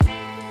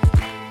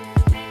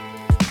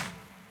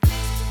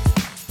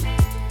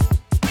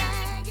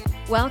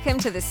Welcome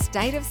to the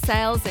State of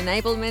Sales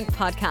Enablement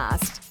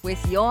podcast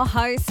with your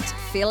host,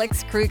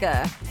 Felix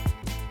Kruger.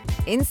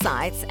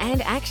 Insights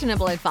and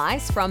actionable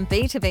advice from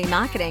B2B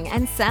marketing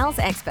and sales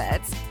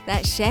experts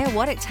that share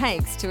what it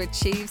takes to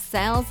achieve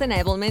sales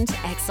enablement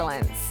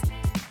excellence.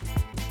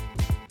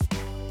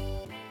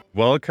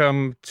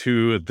 Welcome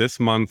to this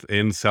month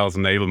in Sales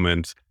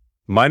Enablement.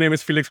 My name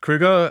is Felix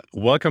Kruger.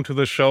 Welcome to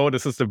the show.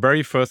 This is the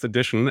very first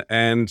edition,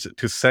 and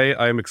to say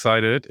I am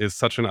excited is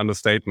such an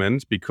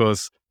understatement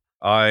because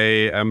I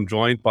am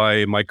joined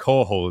by my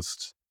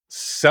co-host,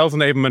 Sales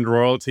Enablement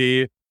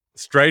royalty,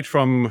 straight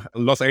from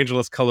Los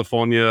Angeles,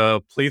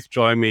 California. Please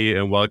join me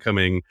in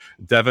welcoming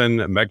Devin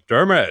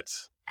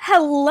McDermott.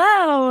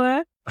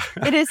 Hello.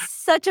 It is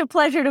such a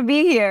pleasure to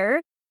be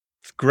here.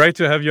 It's great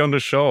to have you on the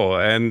show.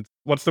 And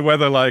what's the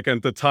weather like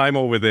and the time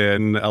over there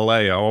in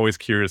LA? I'm always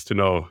curious to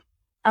know.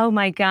 Oh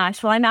my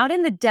gosh. Well, I'm out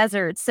in the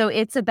desert, so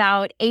it's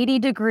about 80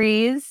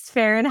 degrees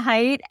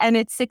Fahrenheit and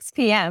it's 6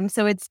 p.m.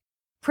 So it's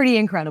pretty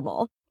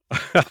incredible.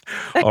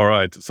 All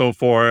right. So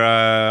for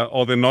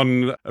all the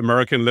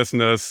non-American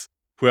listeners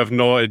who have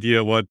no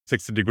idea what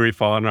 60-degree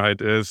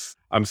Fahrenheit is,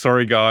 I'm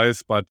sorry,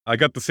 guys, but I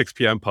got the 6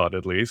 p.m. part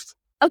at least.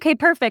 Okay,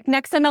 perfect.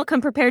 Next time I'll come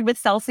prepared with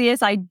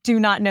Celsius. I do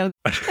not know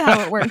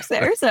how it works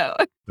there. So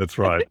That's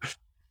right.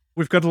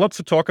 We've got lots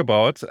to talk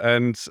about,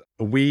 and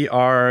we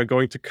are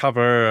going to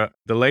cover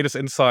the latest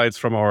insights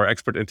from our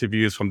expert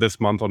interviews from this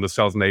month on the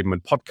Sales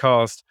Enablement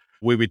podcast.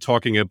 We'll be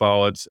talking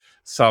about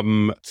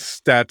some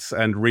stats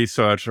and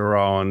research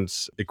around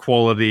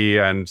equality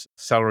and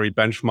salary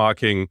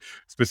benchmarking,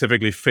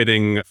 specifically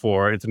fitting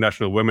for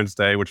International Women's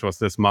Day, which was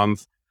this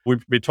month. We'll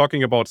be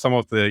talking about some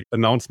of the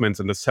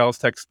announcements in the sales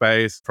tech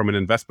space from an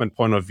investment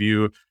point of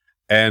view,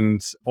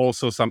 and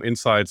also some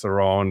insights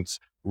around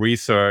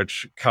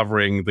research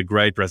covering the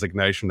great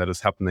resignation that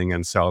is happening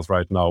in sales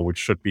right now, which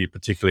should be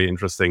particularly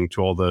interesting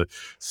to all the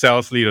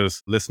sales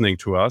leaders listening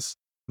to us.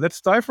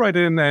 Let's dive right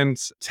in and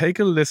take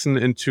a listen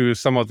into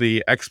some of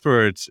the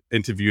expert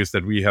interviews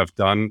that we have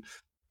done.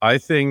 I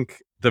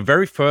think the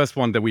very first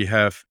one that we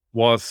have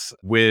was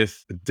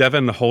with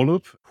Devin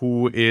Holub,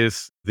 who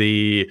is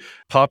the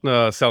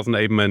partner sales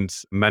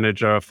enablement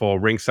manager for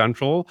Ring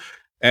Central.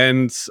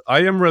 And I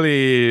am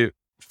really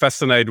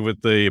fascinated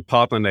with the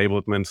partner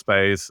enablement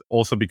space,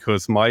 also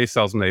because my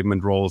sales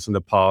enablement roles in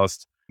the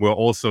past were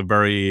also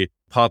very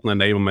partner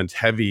enablement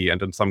heavy,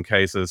 and in some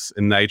cases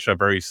in nature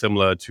very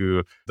similar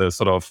to the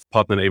sort of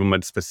partner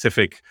enablement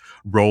specific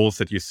roles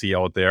that you see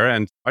out there.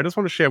 And I just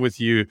want to share with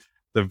you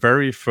the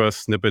very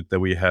first snippet that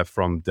we have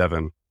from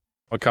Devin.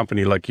 A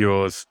company like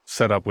yours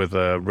set up with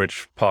a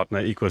rich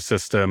partner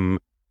ecosystem,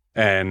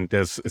 and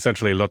there's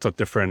essentially lots of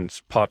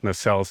different partner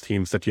sales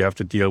teams that you have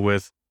to deal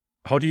with.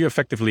 How do you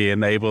effectively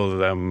enable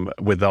them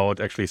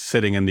without actually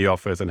sitting in the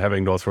office and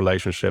having those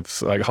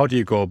relationships? Like, how do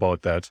you go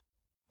about that?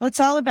 Well, it's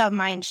all about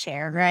mind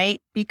share, right?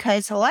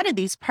 Because a lot of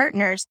these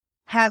partners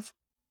have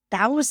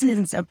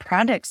thousands of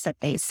products that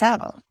they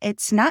sell.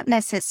 It's not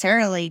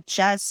necessarily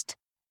just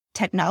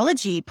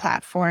technology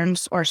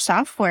platforms or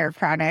software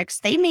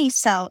products. They may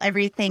sell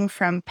everything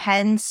from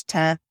pens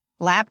to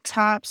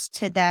laptops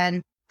to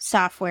then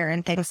software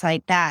and things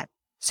like that.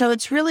 So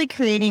it's really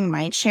creating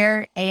mind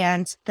share.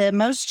 And the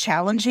most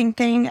challenging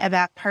thing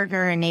about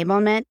partner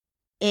enablement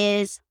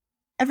is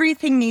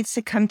everything needs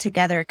to come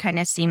together kind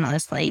of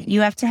seamlessly.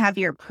 You have to have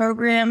your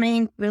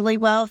programming really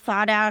well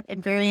thought out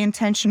and very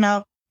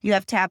intentional. You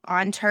have to have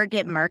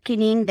on-target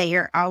marketing that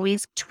you're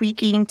always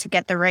tweaking to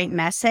get the right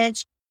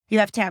message. You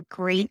have to have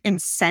great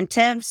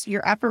incentives.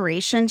 Your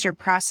operations, your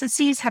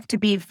processes have to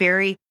be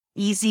very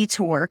easy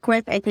to work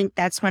with. I think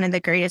that's one of the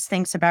greatest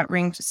things about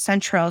Ring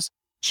Central's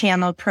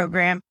channel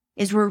program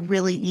is we're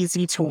really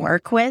easy to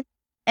work with.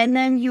 And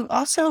then you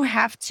also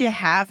have to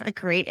have a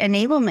great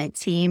enablement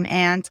team.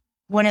 And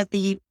one of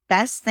the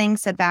best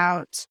things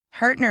about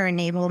partner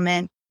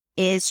enablement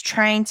is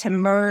trying to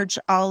merge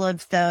all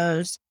of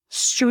those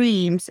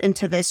streams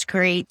into this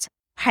great,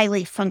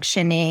 highly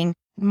functioning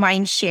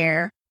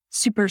mindshare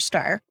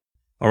superstar.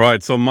 All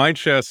right. So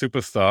mindshare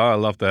superstar. I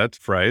love that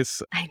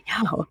phrase. I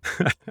know.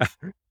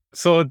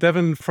 So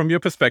Devin, from your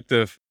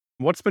perspective,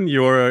 what's been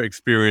your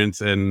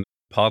experience in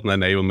partner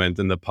enablement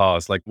in the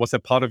past? Like, was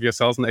that part of your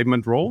sales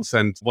enablement roles?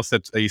 And was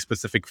that a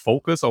specific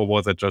focus, or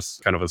was it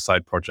just kind of a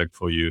side project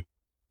for you?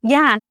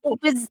 Yeah, it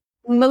was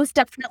most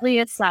definitely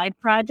a side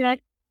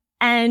project.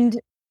 And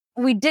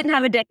we didn't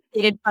have a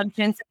dedicated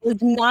function. So it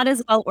was not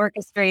as well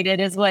orchestrated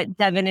as what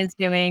Devin is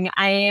doing.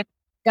 I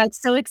got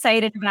so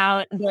excited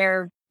about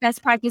their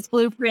best practice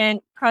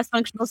blueprint,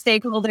 cross-functional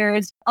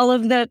stakeholders, all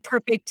of the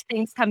perfect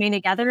things coming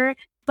together.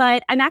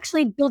 But I'm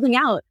actually building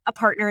out a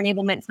partner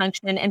enablement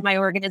function in my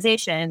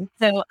organization.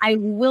 So I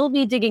will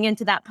be digging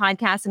into that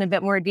podcast in a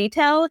bit more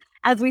detail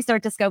as we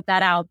start to scope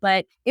that out.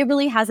 But it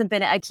really hasn't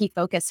been a key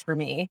focus for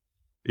me.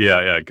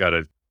 Yeah, got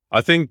it. I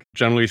think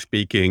generally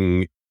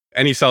speaking,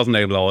 any sales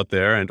enabler out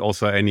there and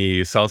also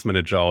any sales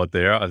manager out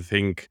there, I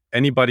think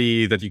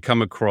anybody that you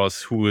come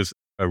across who is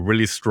a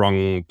really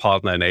strong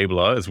partner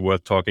enabler is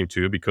worth talking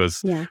to,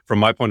 because from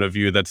my point of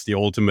view, that's the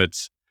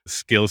ultimate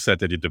skill set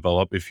that you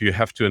develop if you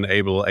have to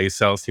enable a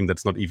sales team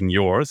that's not even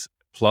yours,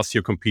 plus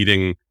you're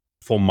competing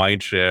for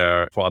mind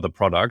share for other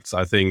products.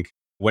 I think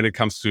when it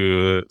comes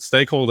to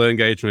stakeholder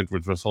engagement,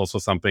 which was also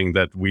something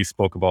that we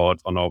spoke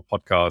about on our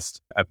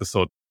podcast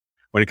episode,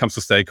 when it comes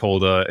to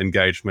stakeholder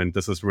engagement,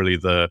 this is really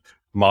the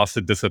master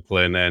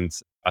discipline and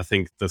I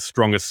think the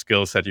strongest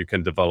skill set you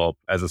can develop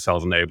as a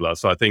sales enabler.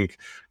 So I think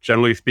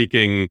generally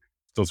speaking,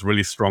 those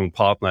really strong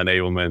partner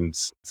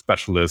enablement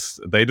specialists,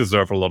 they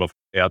deserve a lot of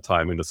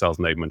airtime in the sales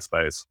enablement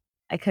space.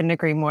 I couldn't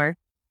agree more.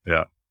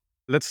 Yeah.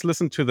 Let's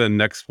listen to the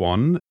next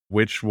one,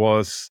 which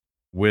was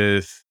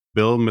with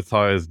Bill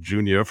Matthias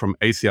Jr. from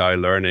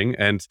ACI Learning.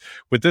 And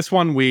with this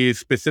one, we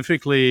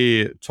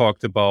specifically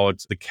talked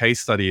about the case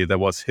study that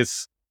was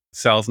his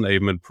sales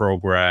enablement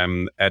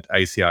program at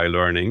ACI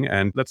Learning.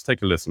 And let's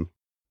take a listen.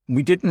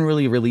 We didn't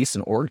really release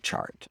an org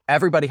chart.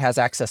 Everybody has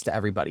access to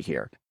everybody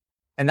here.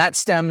 And that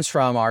stems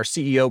from our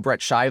CEO, Brett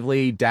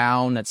Shively,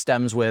 down. That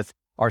stems with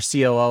our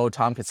COO,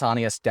 Tom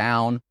Katsanias,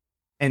 down,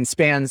 and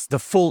spans the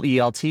full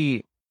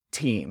ELT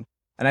team.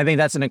 And I think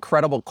that's an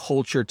incredible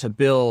culture to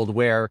build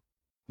where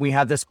we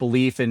have this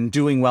belief in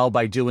doing well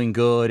by doing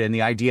good and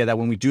the idea that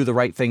when we do the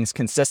right things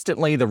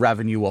consistently, the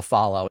revenue will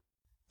follow.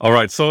 All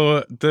right.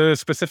 So the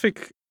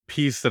specific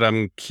piece that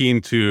I'm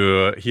keen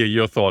to hear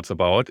your thoughts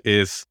about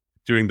is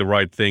doing the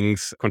right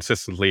things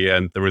consistently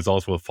and the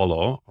results will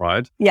follow,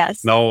 right?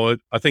 Yes. Now,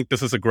 I think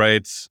this is a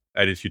great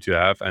attitude to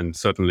have and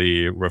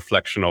certainly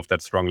reflection of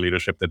that strong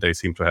leadership that they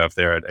seem to have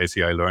there at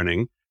ACI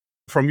Learning.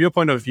 From your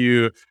point of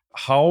view,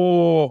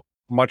 how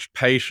much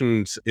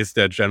patience is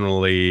there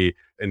generally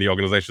in the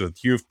organizations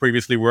that you've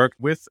previously worked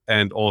with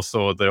and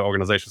also the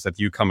organizations that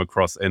you come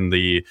across in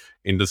the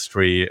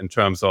industry in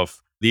terms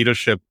of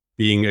leadership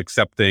being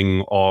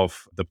accepting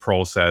of the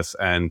process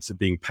and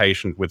being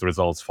patient with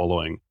results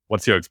following?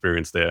 What's your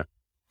experience there?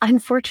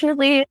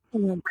 Unfortunately,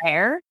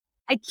 rare.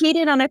 I keyed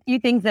in on a few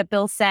things that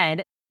Bill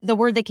said. The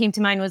word that came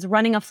to mind was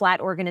running a flat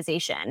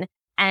organization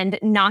and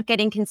not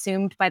getting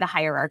consumed by the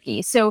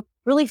hierarchy. So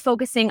really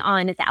focusing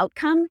on the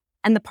outcome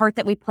and the part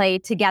that we play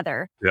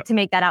together to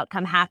make that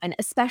outcome happen,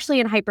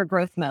 especially in hyper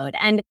growth mode.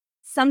 And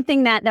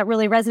something that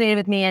really resonated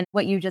with me and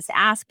what you just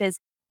asked is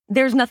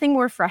there's nothing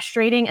more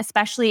frustrating,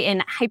 especially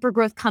in hyper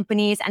growth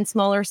companies and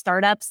smaller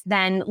startups,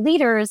 than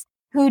leaders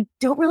who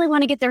don't really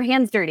want to get their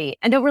hands dirty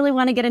and don't really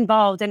want to get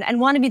involved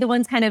and want to be the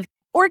ones kind of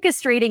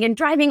orchestrating and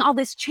driving all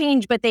this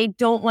change, but they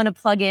don't want to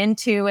plug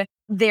into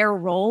their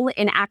role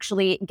in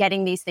actually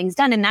getting these things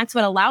done. And that's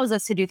what allows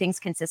us to do things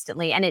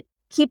consistently. And it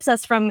keeps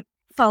us from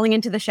falling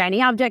into the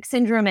shiny object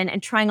syndrome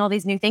and trying all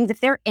these new things. If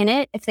they're in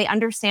it, if they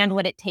understand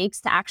what it takes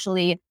to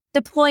actually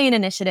deploy an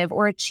initiative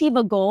or achieve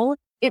a goal,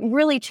 it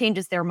really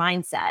changes their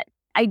mindset.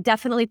 I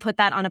definitely put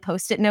that on a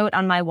Post-it note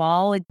on my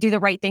wall. Do the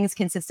right things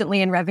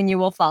consistently and revenue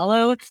will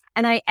follow.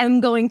 And I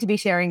am going to be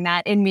sharing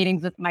that in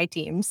meetings with my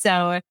team.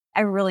 So I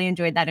really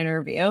enjoyed that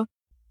interview.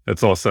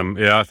 That's awesome.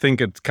 Yeah, I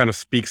think it kind of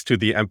speaks to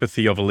the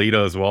empathy of a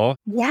leader as well.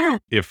 Yeah.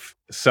 If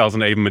sales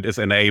enablement is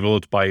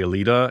enabled by a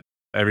leader,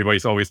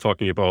 everybody's always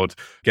talking about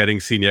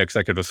getting senior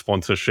executive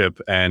sponsorship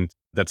and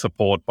that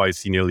support by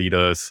senior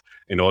leaders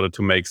in order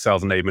to make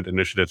sales enablement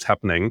initiatives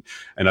happening.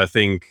 And I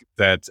think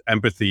that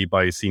empathy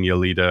by a senior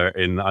leader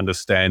in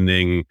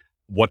understanding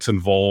what's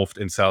involved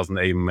in sales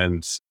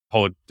enablement,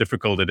 how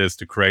difficult it is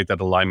to create that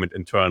alignment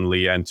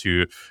internally and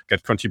to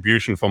get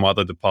contribution from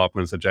other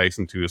departments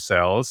adjacent to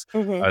sales,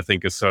 I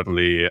think is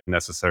certainly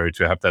necessary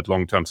to have that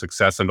long-term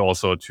success and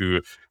also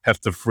to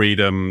have the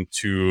freedom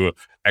to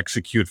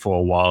execute for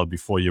a while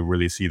before you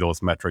really see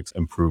those metrics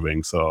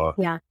improving. So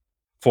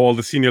for all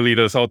the senior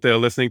leaders out there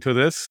listening to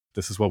this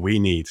is what we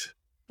need.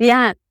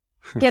 Yeah.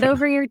 Get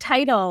over your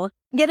title.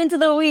 Get into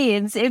the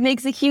weeds. It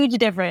makes a huge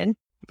difference.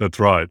 That's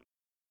right.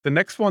 The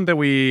next one that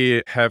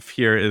we have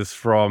here is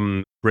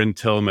from Bryn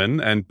Tillman.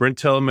 And Bryn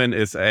Tillman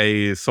is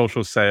a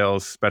social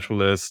sales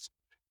specialist,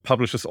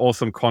 publishes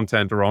awesome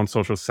content around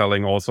social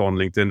selling also on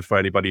LinkedIn for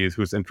anybody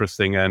who's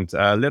interested. And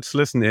let's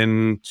listen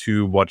in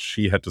to what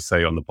she had to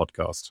say on the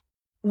podcast.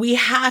 We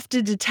have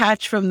to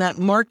detach from that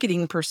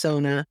marketing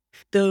persona,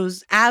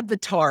 those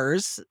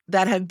avatars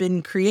that have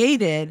been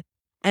created,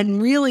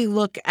 and really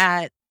look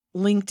at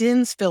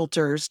LinkedIn's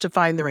filters to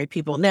find the right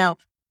people. Now,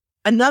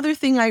 another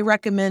thing I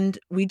recommend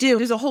we do,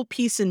 there's a whole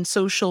piece in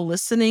social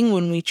listening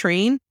when we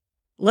train.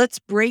 Let's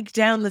break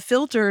down the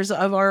filters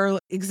of our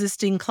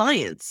existing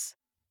clients.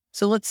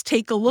 So let's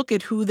take a look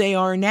at who they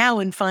are now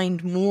and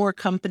find more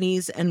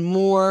companies and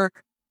more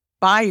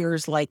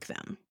buyers like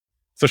them.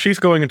 So she's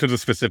going into the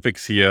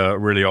specifics here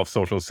really of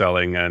social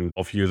selling and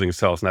of using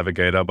Sales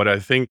Navigator. But I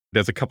think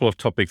there's a couple of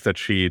topics that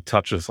she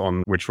touches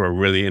on which were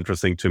really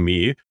interesting to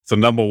me. So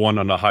number one,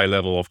 on a high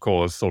level, of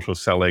course, social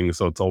selling.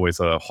 So it's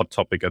always a hot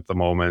topic at the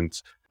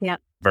moment. Yeah.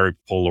 Very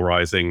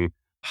polarizing.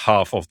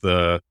 Half of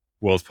the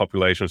world's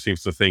population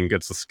seems to think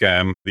it's a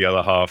scam. The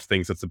other half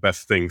thinks it's the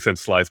best thing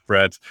since sliced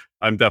bread.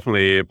 I'm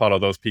definitely part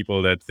of those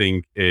people that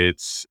think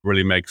it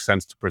really makes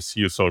sense to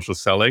pursue social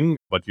selling,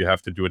 but you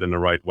have to do it in the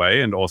right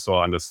way and also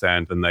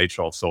understand the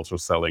nature of social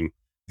selling.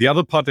 The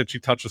other part that she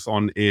touches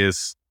on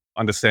is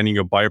understanding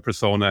your buyer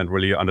persona and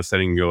really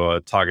understanding your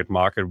target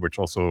market, which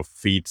also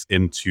feeds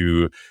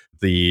into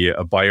the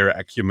buyer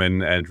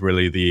acumen and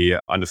really the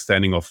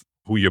understanding of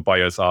who your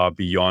buyers are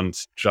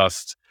beyond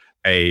just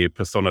a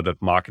persona that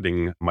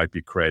marketing might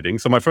be creating.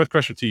 So my first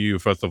question to you,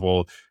 first of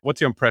all, what's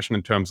your impression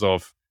in terms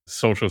of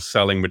social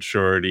selling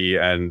maturity,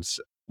 and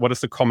what is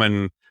the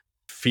common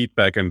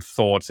feedback and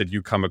thoughts that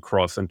you come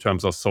across in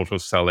terms of social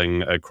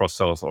selling across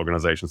sales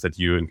organizations that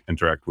you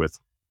interact with?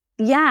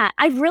 Yeah,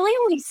 I've really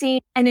only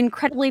seen an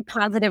incredibly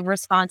positive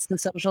response to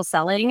social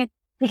selling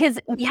because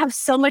we have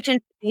so much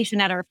information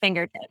at our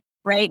fingertips,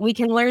 right? We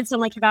can learn so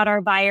much about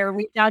our buyer,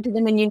 reach out to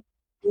them and you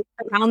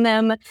around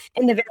them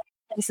in the various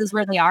places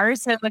where they are.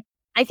 So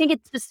I think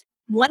it's just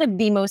one of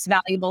the most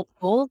valuable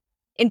tools.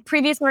 In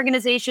previous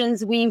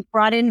organizations, we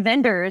brought in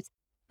vendors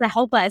to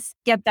help us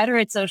get better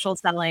at social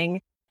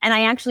selling. And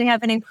I actually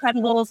have an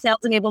incredible sales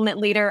enablement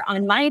leader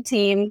on my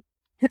team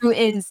who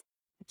is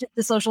just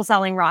the social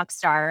selling rock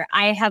star.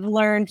 I have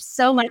learned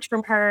so much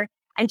from her,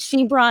 and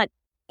she brought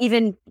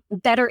even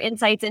better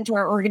insights into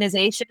our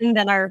organization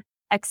than our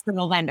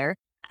external vendor.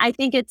 I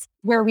think it's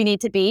where we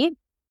need to be.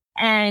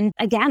 And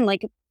again,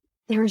 like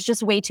there's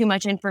just way too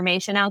much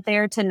information out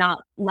there to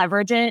not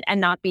leverage it and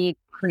not be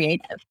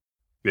creative.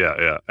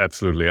 Yeah,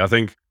 absolutely. I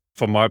think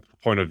from my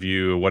point of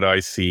view, what I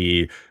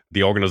see,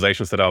 the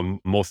organizations that are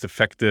most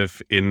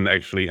effective in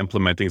actually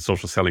implementing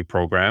social selling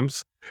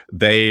programs,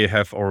 they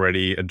have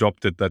already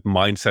adopted that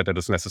mindset that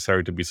is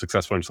necessary to be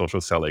successful in social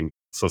selling.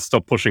 So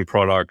stop pushing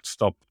product,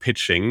 stop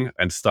pitching,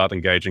 and start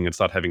engaging and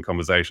start having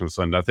conversations.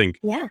 And I think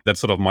that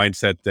sort of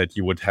mindset that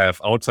you would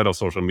have outside of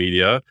social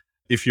media,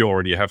 if you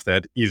already have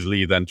that,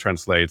 easily then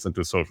translates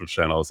into social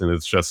channels. And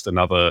it's just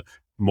another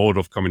mode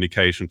of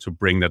communication to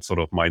bring that sort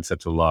of mindset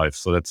to life.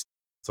 So that's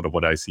sort of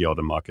what I see out in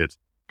the market.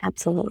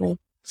 Absolutely.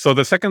 So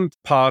the second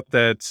part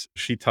that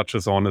she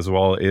touches on as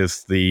well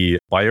is the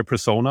buyer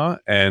persona,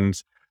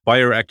 and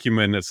buyer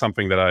acumen is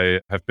something that I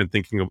have been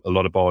thinking a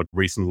lot about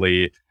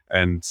recently.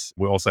 And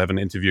we also have an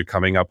interview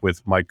coming up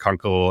with Mike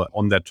Kunkel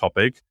on that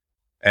topic.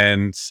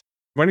 And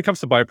when it comes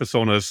to buyer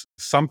personas,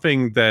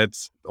 something that,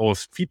 or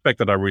feedback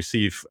that I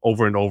receive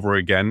over and over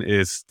again,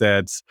 is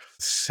that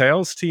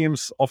sales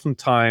teams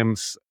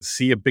oftentimes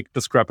see a big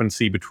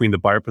discrepancy between the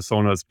buyer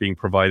personas being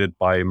provided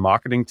by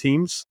marketing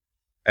teams.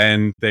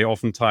 And they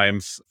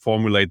oftentimes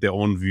formulate their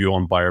own view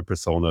on buyer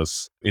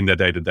personas in their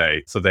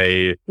day-to-day. So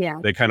they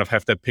kind of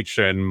have that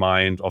picture in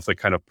mind of the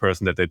kind of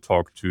person that they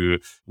talk to,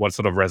 what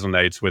sort of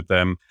resonates with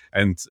them.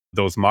 And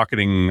those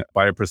marketing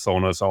buyer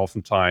personas are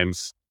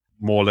oftentimes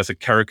more or less a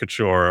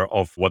caricature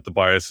of what the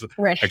buyers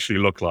actually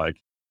look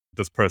like.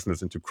 This person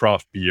is into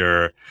craft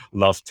beer,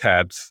 loves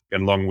tats,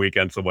 and long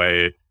weekends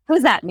away.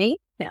 Who's that, me?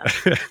 Yeah.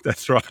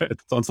 That's right.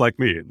 Sounds like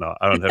me. No,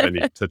 I don't have any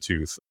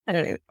tattoos. I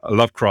don't know. I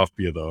love craft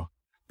beer though.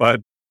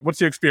 But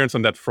what's your experience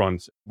on that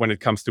front when it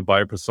comes to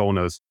buyer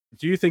personas?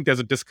 Do you think there's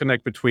a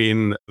disconnect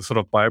between the sort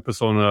of buyer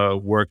persona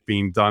work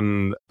being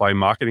done by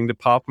marketing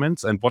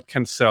departments, and what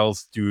can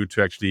sales do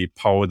to actually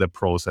power the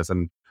process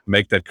and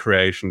make that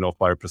creation of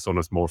buyer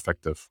personas more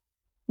effective?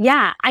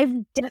 Yeah, I've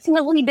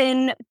definitely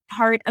been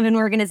part of an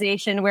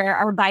organization where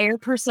our buyer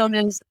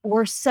personas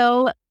were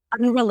so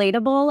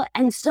unrelatable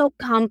and so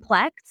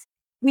complex.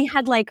 We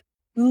had like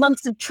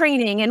months of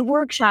training and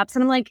workshops,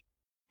 and I'm like,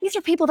 these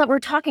are people that we're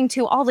talking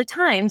to all the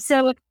time.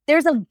 So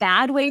there's a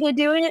bad way to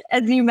do it,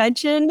 as you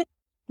mentioned.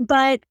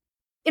 But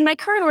in my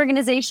current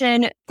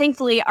organization,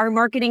 thankfully, our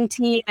marketing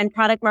team and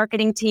product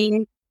marketing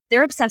team,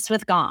 they're obsessed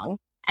with Gong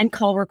and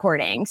call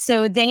recording.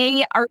 So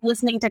they are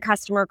listening to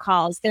customer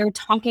calls. They're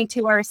talking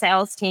to our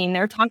sales team.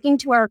 They're talking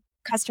to our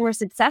customer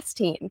success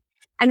team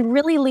and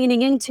really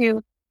leaning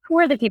into who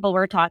are the people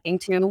we're talking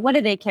to? What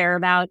do they care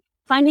about?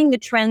 Finding the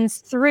trends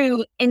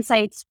through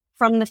insights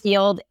from the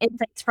field,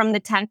 insights from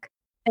the tech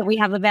that we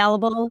have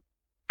available.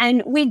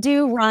 And we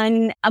do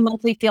run a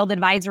monthly field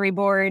advisory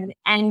board,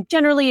 and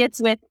generally it's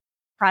with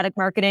product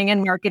marketing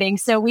and marketing.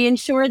 So we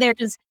ensure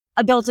there's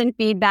a built-in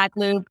feedback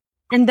loop.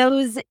 And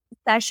those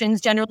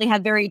sessions generally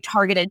have very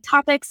targeted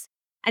topics.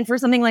 And for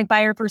something like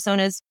buyer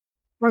personas,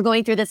 we're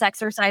going through this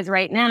exercise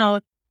right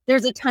now.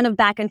 There's a ton of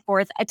back and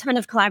forth, a ton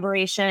of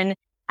collaboration,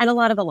 and a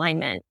lot of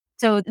alignment.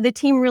 So the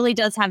team really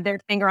does have their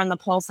finger on the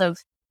pulse of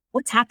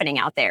what's happening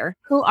out there.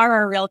 Who are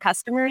our real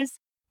customers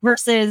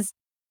versus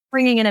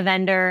bringing in a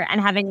vendor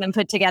and having them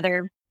put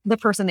together the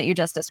person that you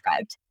just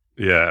described.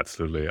 Yeah,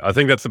 absolutely. I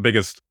think that's the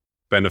biggest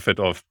benefit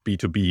of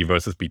B2B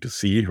versus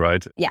B2C,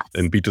 right? Yes.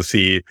 In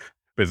B2C,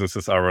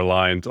 businesses are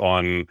reliant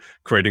on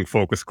creating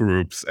focus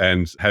groups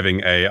and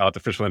having a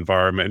artificial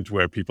environment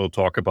where people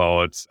talk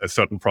about a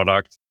certain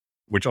product,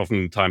 which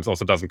oftentimes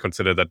also doesn't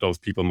consider that those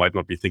people might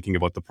not be thinking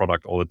about the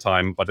product all the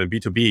time. But in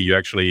B2B, you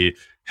actually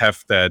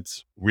have that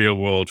real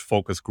world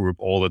focus group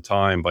all the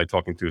time by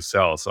talking to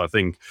sales. So I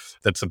think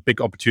that's a big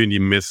opportunity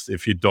missed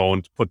if you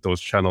don't put those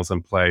channels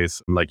in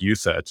place, like you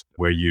said,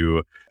 where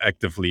you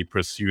actively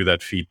pursue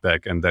that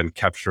feedback and then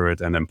capture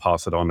it and then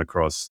pass it on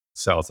across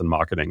sales and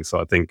marketing. So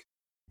I think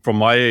from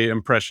my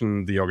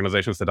impression, the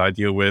organizations that I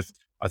deal with,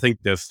 I think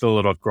there's still a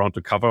lot of ground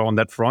to cover on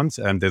that front,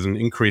 and there's an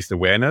increased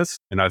awareness.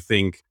 And I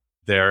think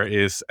there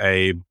is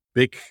a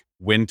big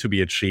win to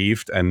be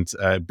achieved and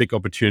a big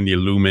opportunity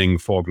looming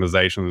for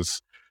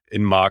organizations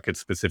in markets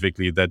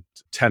specifically that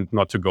tend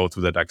not to go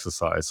through that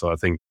exercise. So I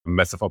think a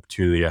massive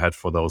opportunity ahead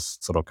for those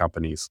sort of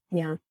companies.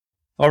 Yeah.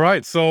 All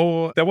right.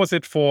 So that was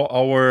it for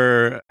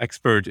our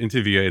expert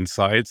interviewer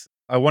insights.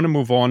 I want to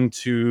move on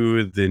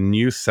to the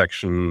news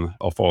section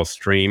of our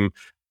stream.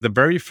 The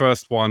very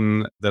first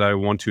one that I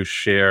want to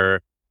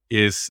share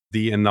is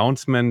the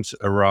announcement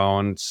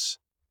around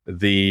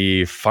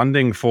the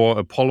funding for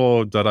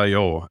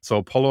Apollo.io. So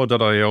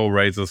Apollo.io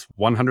raises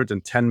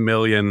 110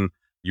 million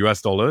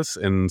US dollars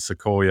in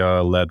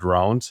Sequoia-led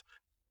round.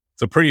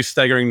 So pretty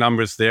staggering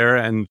numbers there.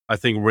 And I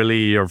think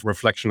really a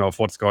reflection of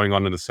what's going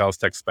on in the sales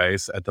tech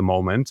space at the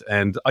moment.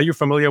 And are you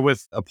familiar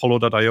with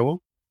Apollo.io?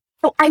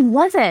 Oh, I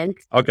wasn't,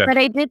 Okay. but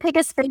I did take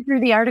a spin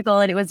through the article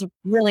and it was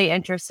really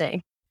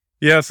interesting.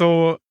 Yeah,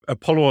 so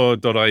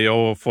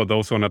Apollo.io, for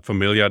those who are not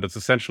familiar, that's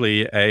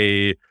essentially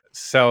a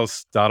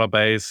sales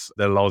database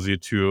that allows you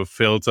to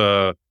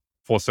filter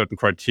for certain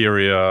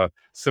criteria,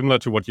 similar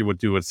to what you would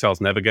do with Sales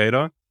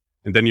Navigator.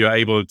 And then you're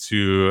able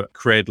to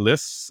create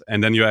lists,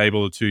 and then you're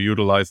able to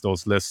utilize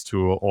those lists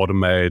to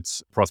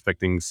automate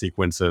prospecting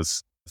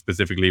sequences,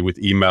 specifically with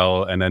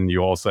email. And then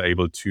you're also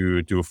able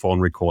to do phone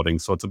recording.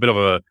 So it's a bit of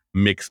a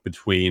mix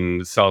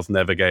between Sales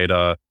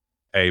Navigator,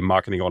 a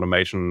marketing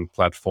automation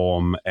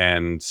platform,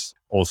 and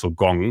also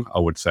Gong, I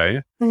would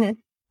say. Mm-hmm.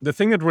 The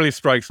thing that really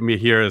strikes me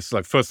here is,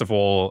 like, first of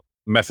all,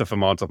 massive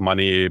amounts of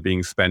money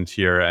being spent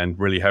here and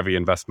really heavy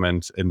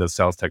investment in the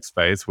sales tech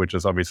space, which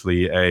is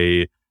obviously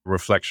a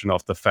reflection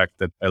of the fact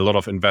that a lot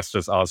of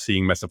investors are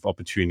seeing massive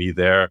opportunity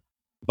there.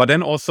 But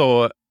then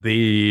also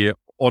the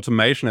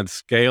automation and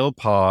scale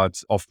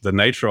part of the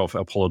nature of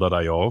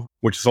Apollo.io,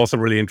 which is also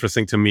really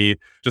interesting to me,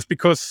 just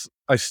because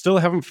I still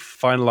haven't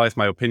finalized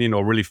my opinion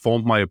or really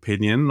formed my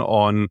opinion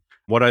on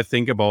what I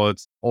think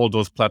about all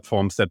those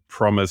platforms that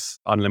promise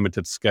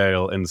unlimited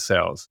scale in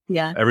sales.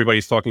 Yeah.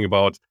 Everybody's talking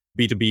about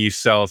B2B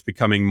sales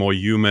becoming more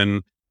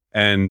human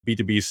and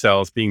B2B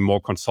sales being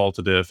more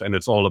consultative. And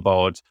it's all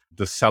about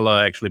the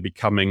seller actually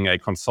becoming a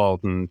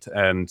consultant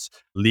and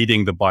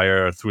leading the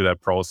buyer through that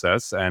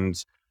process.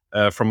 And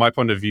from my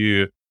point of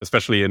view,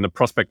 especially in the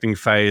prospecting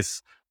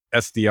phase,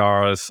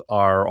 SDRs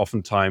are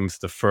oftentimes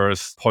the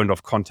first point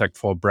of contact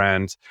for a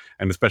brand.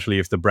 And especially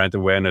if the brand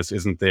awareness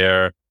isn't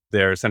there,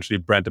 they're essentially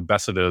brand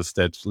ambassadors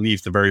that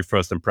leave the very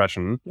first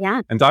impression.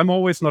 Yeah. And I'm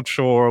always not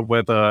sure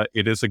whether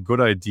it is a good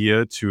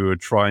idea to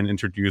try and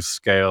introduce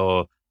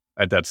scale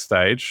at that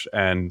stage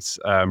and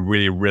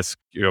really risk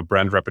your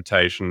brand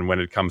reputation when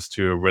it comes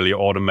to really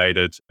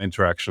automated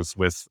interactions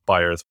with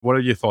buyers. What are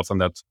your thoughts on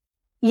that?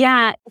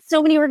 Yeah.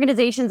 So many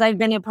organizations I've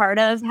been a part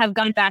of have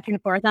gone back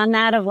and forth on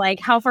that of like,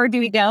 how far do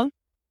we go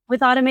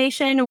with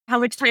automation? How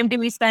much time do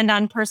we spend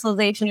on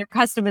personalization or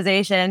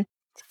customization?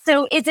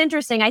 So it's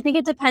interesting. I think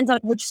it depends on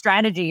which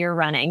strategy you're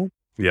running.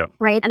 Yeah.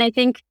 Right. And I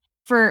think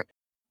for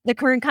the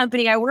current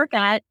company I work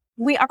at,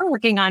 we are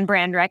working on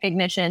brand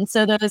recognition.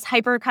 So those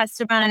hyper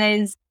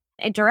customized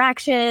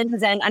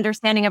interactions and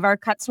understanding of our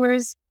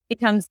customers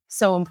becomes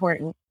so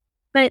important.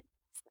 But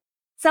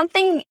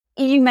something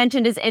you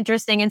mentioned is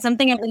interesting and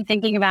something I've been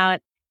thinking about,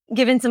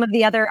 given some of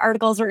the other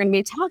articles we're going to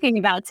be talking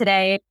about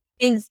today,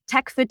 is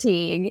tech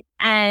fatigue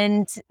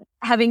and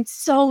having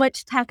so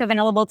much tech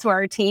available to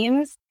our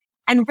teams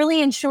and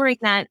really ensuring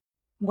that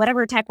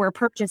whatever tech we're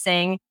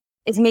purchasing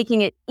is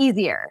making it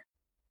easier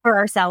for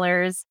our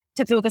sellers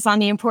to focus on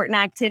the important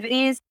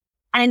activities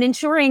and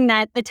ensuring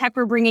that the tech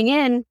we're bringing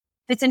in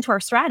fits into our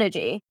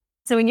strategy.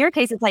 So in your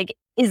case, it's like,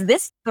 is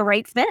this the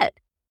right fit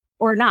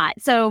or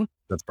not? So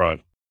that's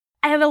broad.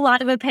 I have a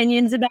lot of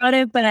opinions about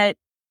it, but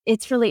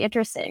it's really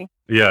interesting.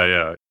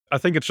 Yeah. I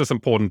think it's just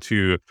important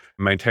to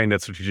maintain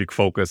that strategic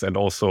focus and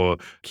also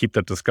keep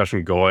that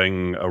discussion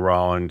going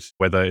around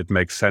whether it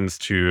makes sense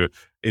to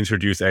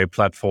introduce a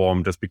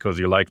platform just because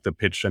you like the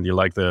pitch and you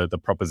like the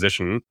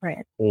proposition,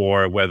 right,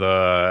 or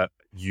whether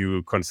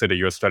you consider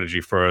your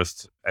strategy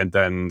first and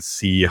then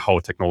see how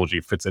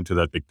technology fits into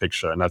that big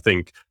picture. And I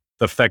think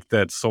the fact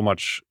that so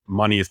much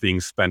money is being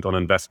spent on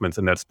investments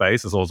in that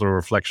space is also a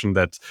reflection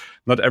that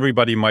not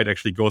everybody might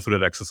actually go through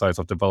that exercise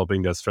of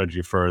developing their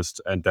strategy first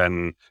and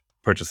then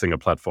purchasing a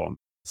platform.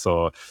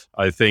 So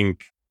I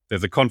think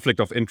there's a conflict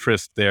of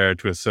interest there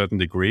to a certain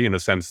degree, in a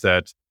sense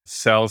that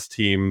sales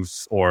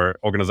teams or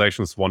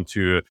organizations want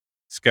to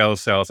scale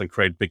sales and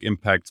create big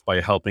impacts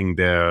by helping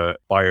their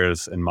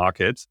buyers in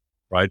market,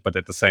 right? But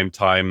at the same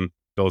time,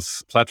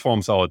 those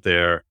platforms out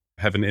there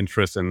have an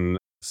interest in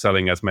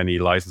selling as many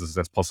licenses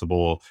as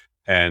possible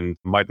and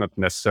might not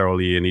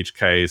necessarily in each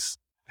case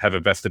have a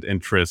vested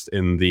interest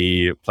in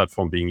the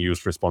platform being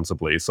used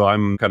responsibly. So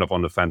I'm kind of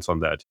on the fence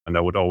on that. And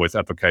I would always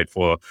advocate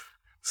for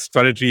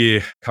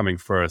strategy coming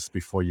first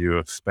before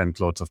you spend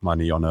loads of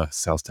money on a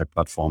sales tech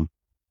platform.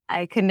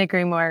 I couldn't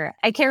agree more.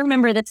 I can't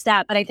remember the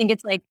stat, but I think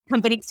it's like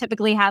companies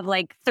typically have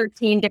like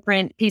 13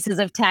 different pieces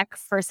of tech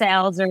for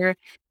sales or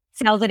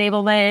sales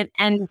enablement,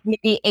 and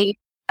maybe 8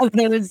 of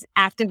those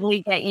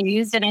actively get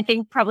used. And I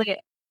think probably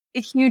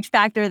a huge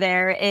factor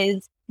there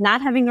is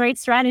not having the right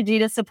strategy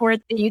to support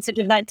the usage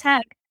of that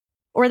tech,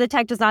 or the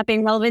tech just not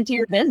being relevant to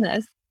your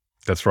business.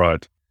 That's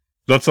right.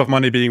 Lots of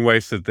money being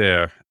wasted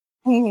there.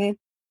 Mhm.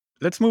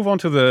 Let's move on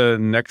to the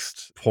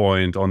next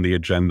point on the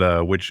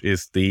agenda, which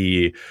is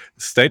the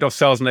State of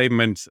Sales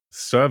Enablement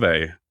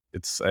survey.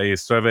 It's a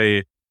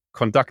survey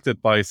conducted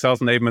by Sales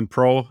Enablement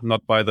Pro,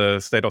 not by the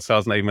State of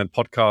Sales Enablement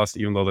podcast,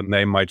 even though the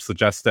name might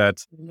suggest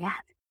that. Yeah.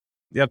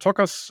 Yeah, talk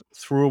us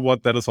through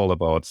what that is all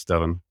about,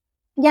 Devin.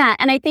 Yeah.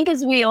 And I think,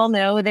 as we all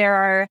know, there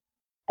are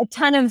a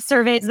ton of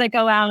surveys that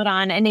go out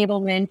on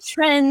enablement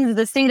trends,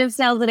 the state of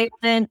sales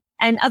enablement,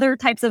 and other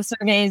types of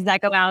surveys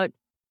that go out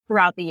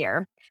throughout the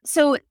year.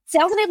 So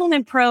Sales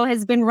Enablement Pro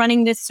has been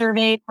running this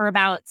survey for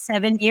about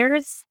 7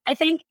 years, I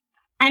think.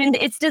 And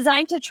it's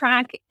designed to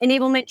track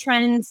enablement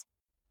trends,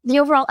 the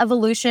overall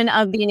evolution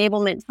of the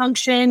enablement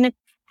function,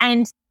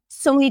 and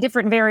so many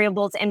different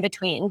variables in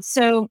between.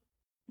 So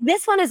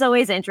this one is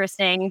always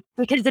interesting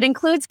because it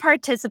includes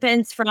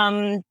participants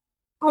from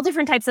all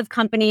different types of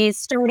companies,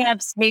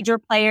 startups, major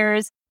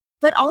players,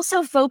 but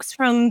also folks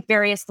from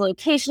various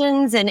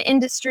locations and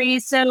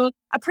industries. So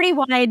a pretty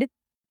wide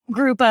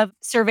group of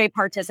survey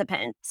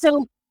participants.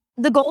 So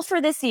the goal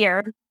for this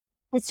year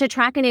is to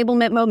track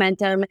enablement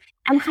momentum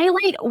and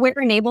highlight where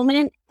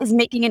enablement is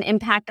making an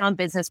impact on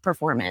business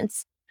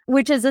performance,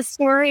 which is a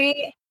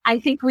story I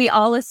think we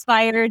all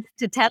aspired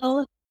to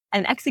tell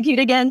and execute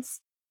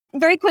against.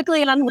 Very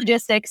quickly on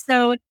logistics.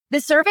 So the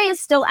survey is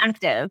still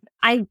active.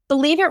 I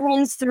believe it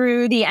runs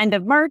through the end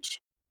of March.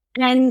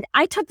 And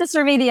I took the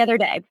survey the other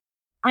day.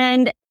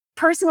 And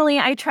personally,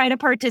 I try to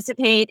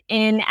participate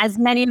in as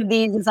many of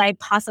these as I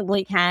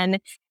possibly can.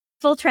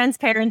 Full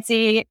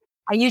transparency,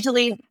 I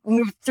usually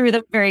move through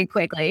them very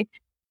quickly.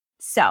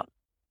 So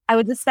I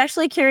was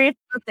especially curious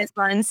about this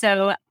one.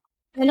 So I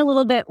spent a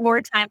little bit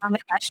more time on the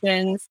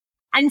questions.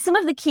 And some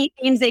of the key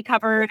themes they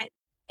covered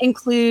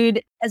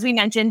include, as we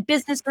mentioned,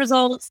 business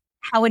results,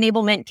 how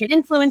enablement can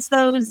influence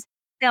those,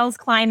 sales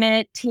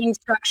climate, team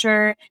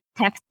structure,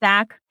 tech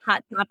stack,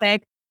 hot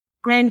topic,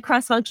 and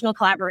cross-functional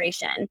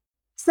collaboration.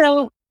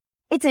 So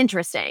it's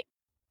interesting.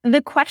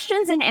 The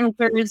questions and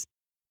answers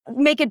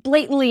make it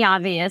blatantly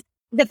obvious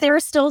that there are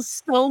still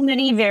so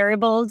many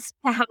variables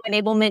to how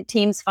enablement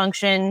teams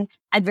function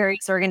at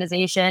various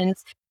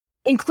organizations,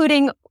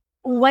 including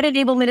what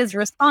enablement is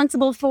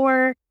responsible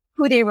for,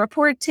 who they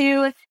report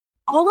to.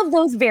 All of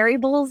those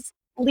variables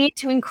lead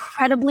to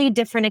incredibly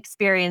different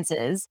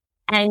experiences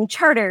and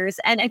charters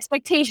and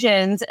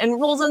expectations and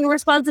roles and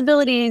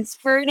responsibilities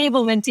for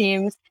enablement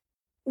teams,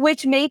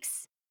 which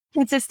makes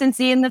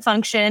consistency in the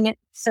function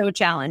so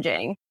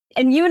challenging.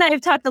 And you and I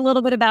have talked a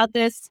little bit about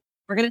this.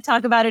 We're going to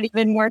talk about it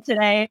even more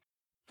today.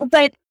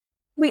 But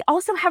we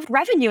also have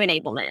revenue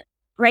enablement,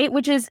 right?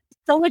 Which is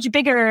so much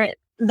bigger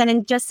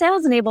than just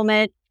sales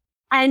enablement.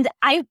 And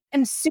I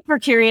am super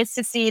curious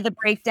to see the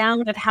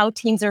breakdown of how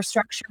teams are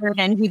structured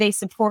and who they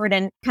support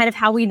and kind of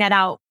how we net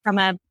out from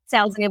a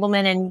sales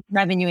enablement and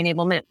revenue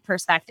enablement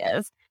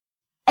perspective.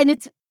 And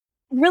it's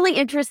really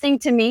interesting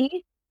to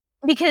me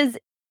because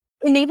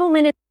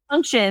enablement is a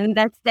function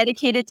that's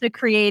dedicated to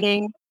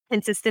creating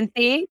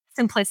consistency,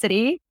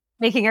 simplicity,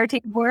 making our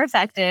team more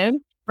effective,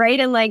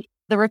 right? And like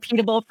the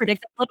repeatable,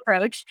 predictable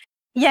approach.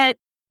 Yet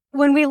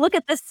when we look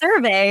at the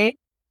survey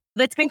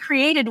that's been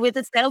created with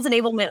a sales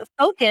enablement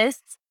focus,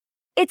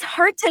 it's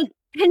hard to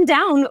pin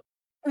down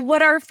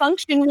what our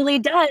function really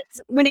does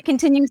when it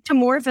continues to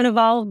morph and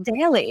evolve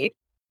daily.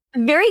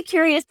 I'm very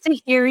curious to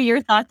hear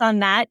your thoughts on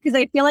that because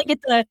I feel like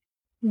it's a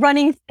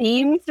running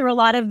theme through a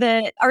lot of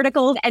the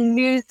articles and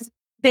news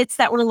bits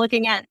that we're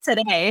looking at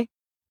today.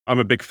 I'm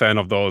a big fan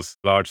of those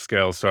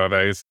large-scale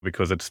surveys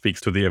because it speaks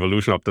to the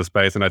evolution of the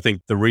space. And I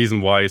think the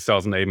reason why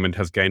sales enablement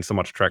has gained so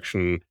much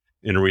traction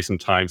in recent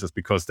times is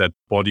because that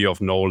body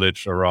of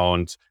knowledge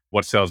around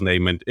what sales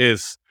enablement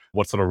is,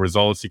 what sort of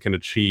results you can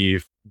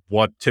achieve,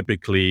 what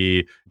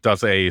typically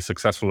does a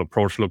successful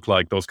approach look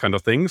like, those kind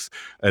of things.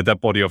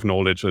 That body of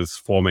knowledge is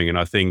forming. And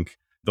I think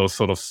those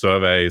sort of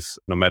surveys,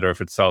 no matter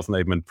if it's Sales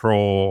Enablement Pro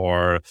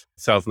or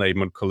Sales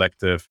Enablement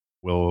Collective,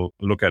 we'll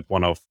look at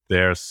one of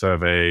their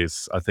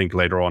surveys, I think,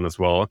 later on as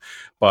well.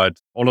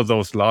 But all of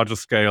those larger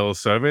scale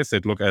surveys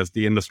that look at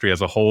the industry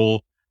as a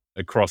whole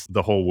across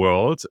the whole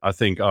world, I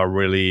think are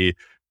really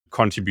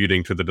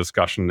contributing to the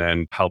discussion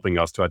and helping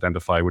us to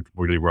identify what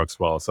really works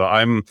well. So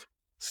I'm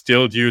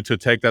still due to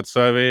take that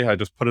survey. I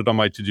just put it on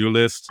my to-do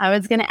list. I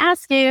was going to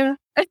ask you.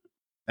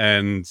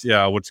 And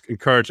yeah, I would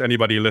encourage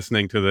anybody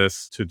listening to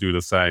this to do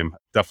the same.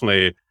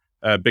 Definitely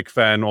a big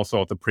fan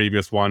also of the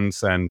previous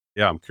ones. And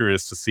yeah, I'm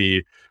curious to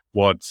see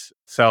what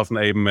sales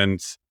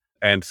enablement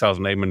and sales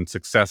enablement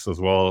success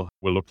as well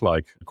will look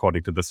like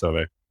according to the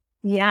survey.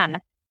 Yeah.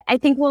 I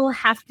think we'll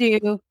have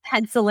to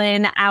pencil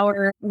in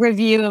our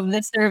review of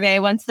the survey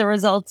once the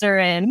results are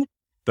in.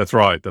 That's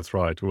right. That's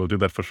right. We'll do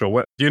that for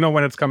sure. Do you know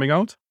when it's coming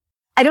out?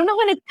 I don't know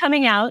when it's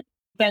coming out,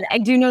 but I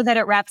do know that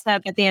it wraps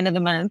up at the end of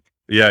the month.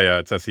 Yeah.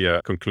 It says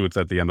here concludes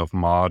at the end of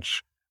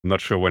March. I'm not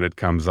sure when it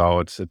comes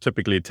out. It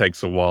typically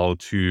takes a while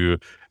to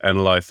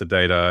analyze the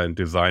data and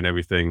design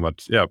everything,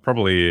 but yeah,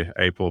 probably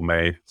April,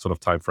 May sort of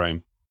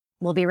timeframe.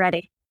 We'll be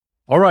ready.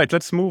 All right,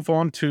 let's move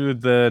on to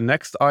the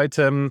next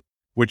item,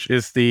 which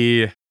is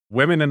the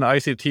Women in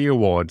ICT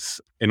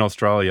Awards in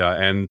Australia.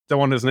 And that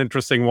one is an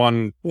interesting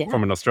one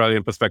from an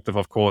Australian perspective,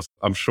 of course.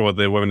 I'm sure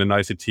the Women in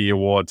ICT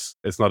Awards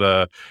is not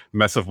a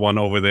massive one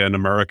over there in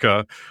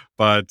America.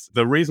 But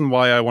the reason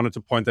why I wanted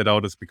to point that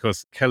out is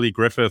because Kelly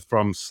Griffith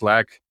from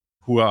Slack,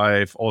 who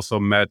I've also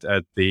met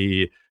at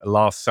the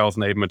last Sales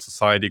Enablement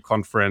Society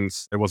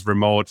conference, it was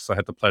remote, so I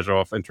had the pleasure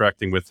of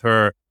interacting with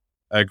her.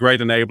 A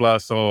great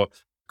enabler. So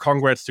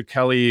congrats to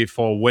Kelly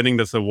for winning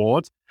this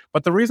award.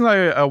 But the reason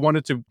I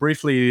wanted to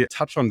briefly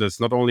touch on this,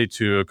 not only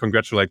to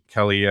congratulate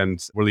Kelly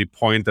and really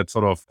point that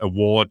sort of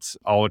award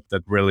out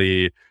that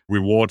really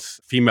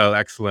rewards female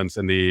excellence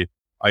in the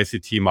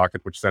ICT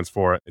market, which stands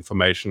for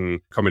Information,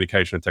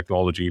 Communication, and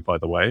Technology, by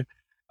the way.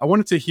 I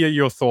wanted to hear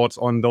your thoughts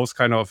on those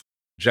kind of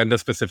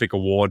gender-specific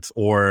awards,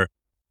 or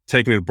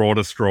taking a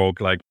broader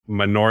stroke, like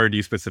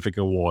minority-specific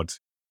awards.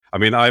 I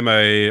mean, I'm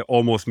a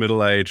almost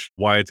middle-aged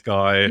white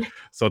guy,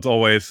 so it's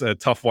always a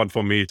tough one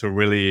for me to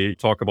really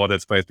talk about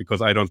that space, because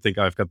I don't think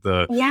I've got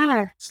the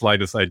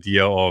slightest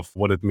idea of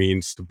what it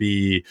means to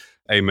be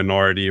a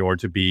minority or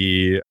to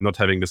be not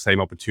having the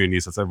same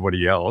opportunities as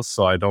everybody else.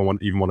 So I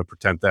don't even want to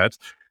pretend that.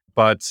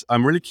 But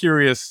I'm really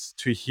curious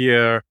to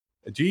hear,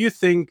 do you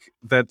think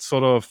that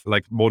sort of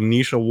like more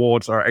niche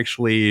awards are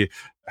actually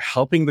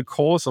helping the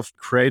cause of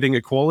creating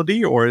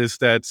equality, or is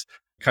that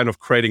kind of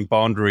creating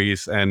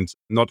boundaries and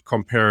not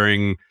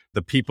comparing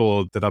the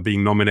people that are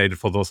being nominated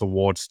for those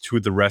awards to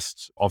the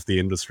rest of the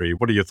industry?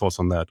 What are your thoughts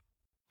on that?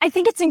 I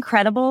think it's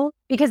incredible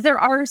because there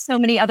are so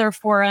many other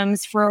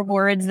forums for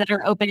awards that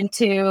are open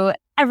to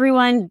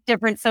everyone,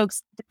 different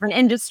folks, different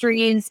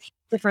industries,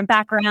 different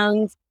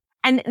backgrounds.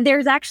 And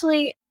there's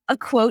actually a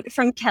quote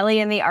from Kelly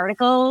in the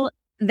article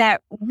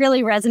that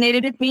really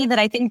resonated with me that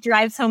I think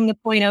drives home the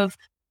point of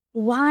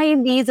why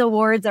these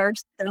awards are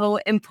so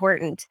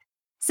important.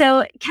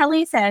 So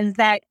Kelly says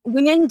that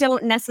women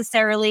don't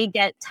necessarily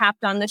get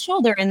tapped on the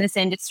shoulder in this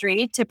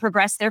industry to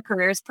progress their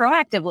careers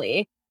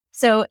proactively.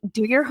 So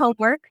do your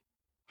homework,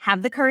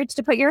 have the courage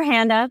to put your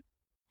hand up,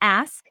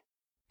 ask,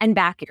 and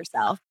back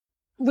yourself.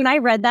 When I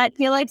read that,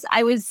 Felix,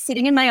 I was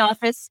sitting in my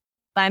office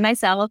by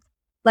myself,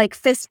 like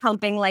fist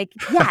pumping, like,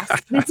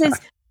 yes, this is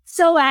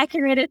so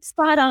accurate. It's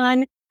spot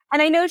on.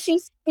 And I know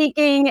she's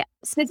speaking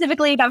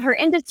specifically about her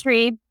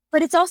industry,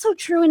 but it's also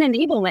true in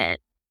enablement.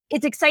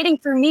 It's exciting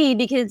for me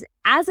because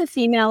as a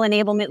female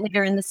enablement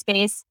leader in the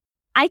space,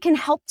 I can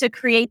help to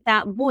create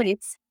that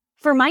voice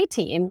for my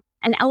team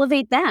and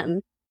elevate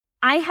them.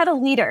 I had a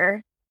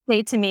leader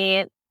say to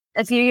me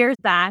a few years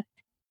back,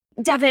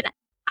 Devin,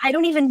 I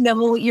don't even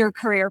know your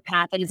career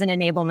path as an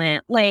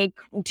enablement. Like,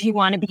 do you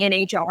want to be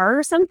in HR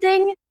or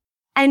something?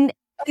 And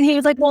he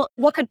was like, well,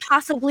 what could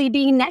possibly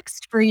be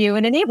next for you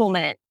in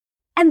enablement?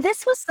 And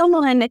this was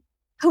someone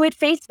who at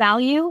face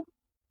value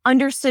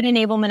understood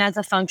enablement as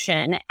a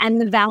function and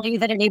the value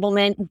that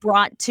enablement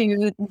brought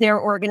to their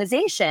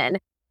organization,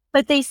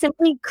 but they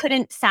simply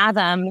couldn't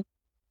fathom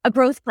a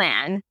growth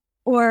plan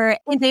or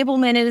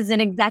enablement as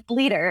an exec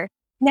leader.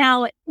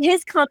 Now,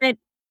 his comment,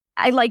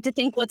 I like to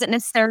think, wasn't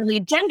necessarily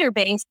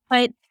gender-based,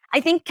 but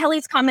I think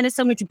Kelly's comment is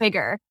so much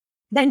bigger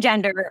than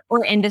gender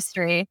or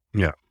industry.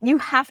 Yeah. You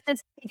have to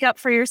speak up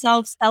for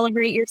yourself,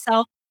 celebrate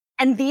yourself.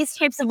 And these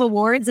types of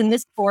awards in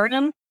this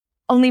forum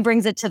only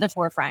brings it to the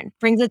forefront,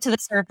 brings it to the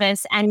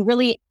surface, and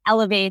really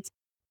elevates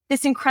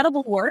this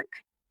incredible work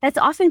that's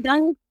often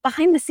done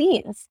behind the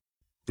scenes.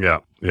 Yeah,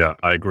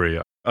 I agree.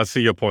 I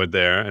see your point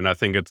there. And I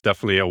think it's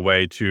definitely a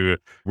way to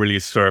really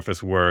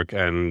surface work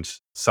and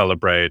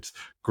celebrate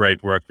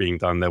great work being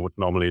done that would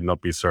normally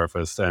not be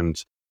surfaced.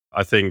 And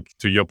I think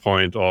to your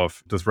point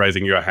of just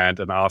raising your hand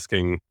and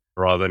asking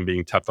rather than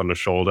being tapped on the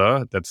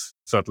shoulder, that's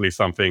certainly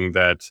something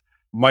that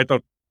might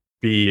not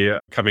be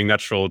coming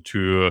natural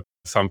to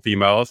some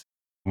females.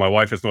 My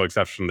wife is no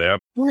exception there.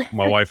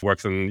 My wife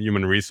works in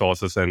human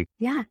resources. And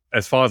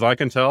as far as I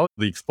can tell,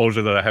 the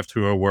exposure that I have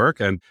to her work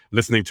and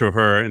listening to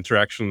her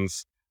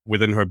interactions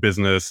within her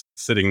business,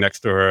 sitting next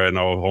to her in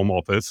our home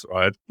office,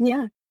 right?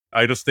 Yeah.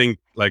 I just think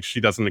like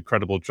she does an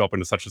incredible job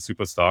and is such a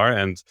superstar.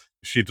 And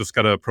she just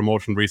got a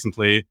promotion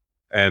recently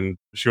and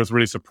she was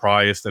really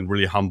surprised and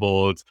really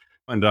humbled.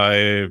 And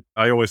I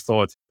always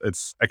thought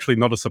it's actually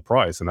not a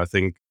surprise. And I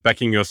think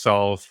backing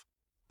yourself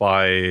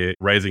by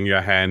raising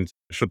your hand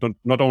should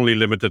not only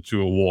limited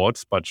to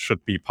awards, but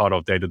should be part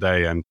of day to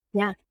day. And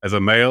as a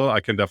male,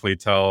 I can definitely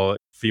tell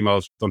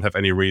females don't have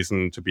any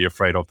reason to be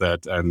afraid of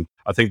that. And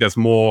I think there's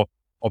more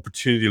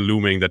opportunity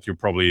looming that you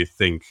probably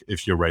think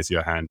if you raise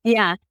your hand.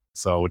 Yeah.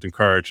 So I would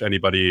encourage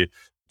anybody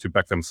to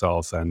back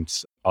themselves and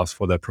ask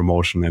for that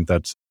promotion and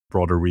that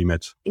broader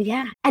remit.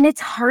 Yeah. And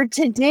it's hard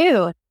to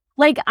do.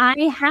 Like I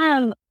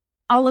have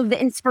all of the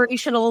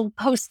inspirational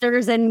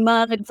posters and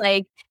mugs,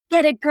 like,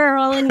 get it,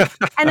 girl. And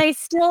I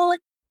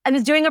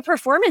was doing a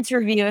performance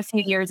review a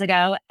few years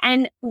ago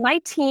and my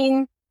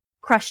team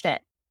crushed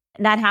it.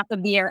 That half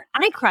of the year,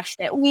 I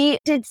crushed it. We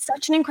did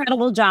such an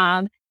incredible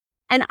job.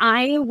 And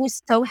I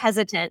was so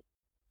hesitant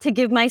to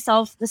give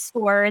myself the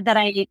score that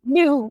I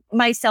knew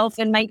myself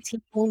and my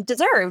team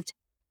deserved.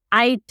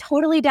 I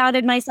totally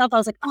doubted myself. I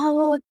was like,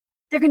 oh,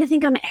 they're going to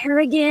think I'm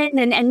arrogant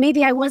and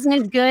maybe I wasn't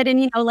as good.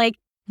 And, like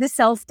the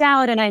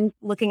self-doubt. And I'm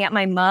looking at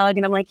my mug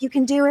and I'm like, you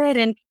can do it.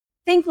 And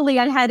thankfully,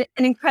 I had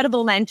an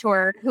incredible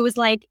mentor who was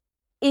like,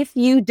 if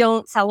you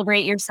don't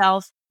celebrate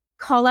yourself,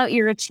 call out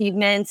your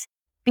achievements,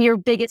 be your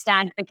biggest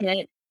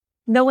advocate.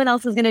 No one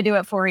else is going to do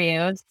it for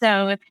you.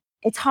 So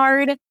it's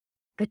hard,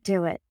 but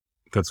do it.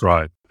 That's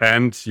right.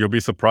 And you'll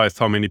be surprised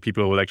how many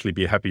people will actually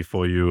be happy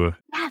for you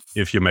Yes.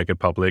 if you make it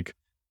public.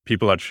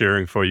 People are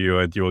cheering for you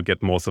and you will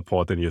get more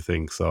support than you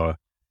think. So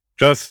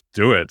just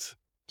do it.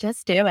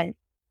 Just do it.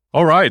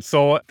 All right.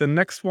 So the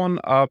next one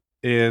up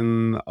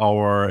in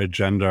our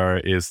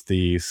agenda is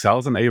the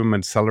Sales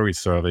Enablement Salary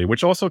Survey,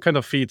 which also kind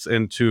of feeds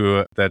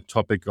into that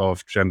topic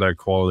of gender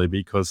equality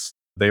because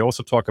they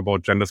also talk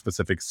about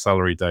gender-specific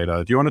salary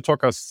data. Do you want to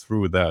talk us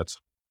through that?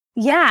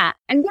 Yeah,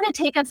 I'm going to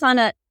take us on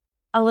a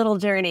little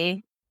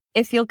journey,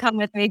 if you'll come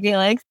with me,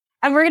 Felix.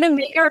 And we're going to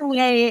make our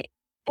way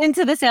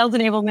into the Sales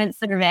Enablement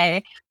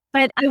Survey.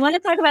 But I want to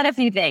talk about a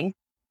few things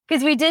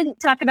because we did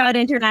talk about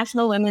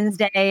International Women's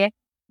Day,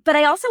 but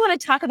I also want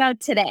to talk about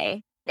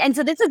today. And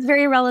so this is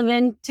very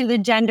relevant to the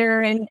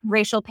gender and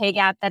racial pay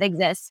gap that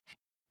exists.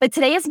 But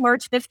today is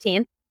March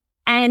 15th,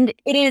 and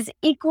it is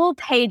Equal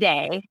Pay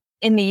Day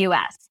in the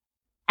US.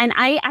 And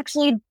I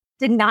actually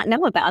did not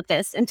know about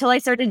this until I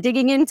started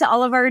digging into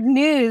all of our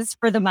news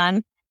for the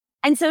month.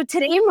 And so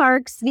today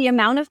marks the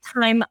amount of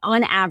time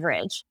on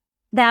average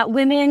that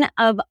women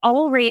of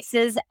all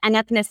races and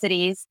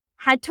ethnicities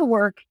had to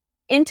work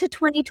into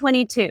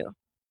 2022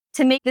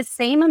 to make the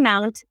same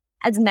amount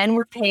as men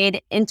were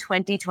paid in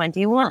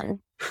 2021.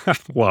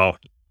 Wow.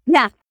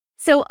 Yeah.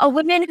 So a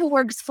woman who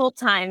works full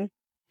time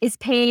is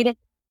paid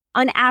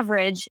on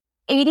average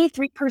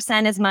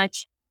 83% as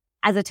much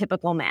as a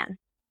typical man,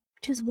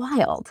 which is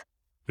wild.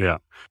 Yeah.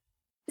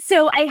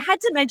 So I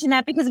had to mention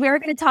that because we are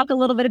going to talk a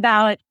little bit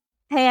about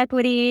pay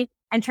equity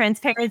and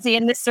transparency,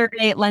 and this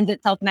survey lends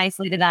itself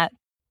nicely to that.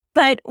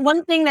 But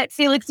one thing that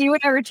Felix, you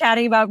and I were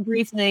chatting about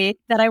briefly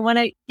that I want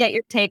to get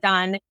your take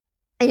on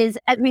is,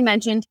 as we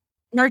mentioned,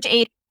 March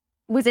 8th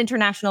was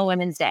International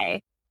Women's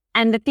Day.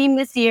 And the theme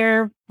this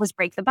year was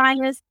Break the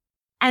Bias.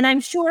 And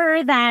I'm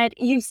sure that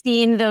you've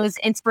seen those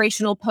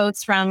inspirational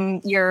posts from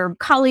your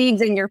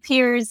colleagues and your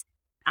peers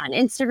on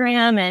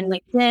Instagram and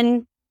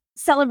LinkedIn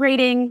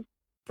celebrating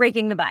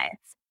breaking the bias.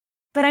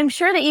 But I'm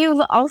sure that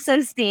you've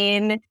also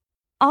seen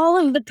all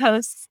of the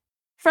posts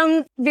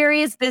from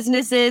various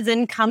businesses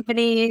and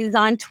companies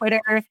on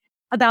Twitter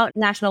about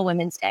National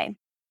Women's Day.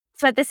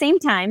 So at the same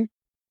time,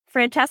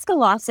 Francesca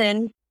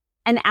Lawson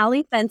and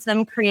Ali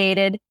Fensom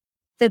created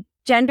the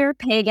Gender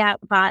Pay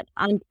Gap bot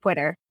on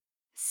Twitter.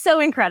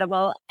 So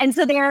incredible. And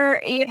so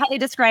how they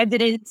described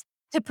it is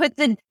to put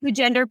the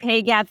gender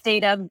pay gap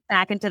data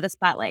back into the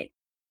spotlight.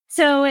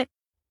 So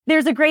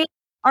there's a great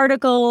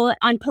article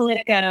on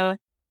Politico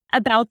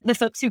about the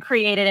folks who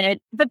created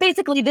it. But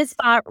basically, this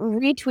bot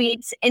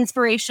retweets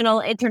inspirational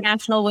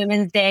International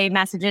Women's Day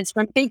messages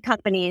from big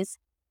companies,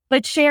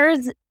 but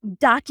shares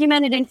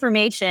documented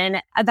information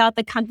about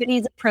the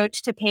company's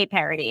approach to pay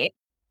parity,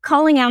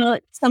 calling out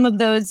some of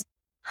those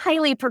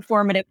highly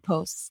performative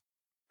posts.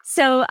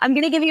 So I'm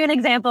going to give you an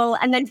example.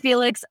 And then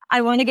Felix,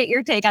 I want to get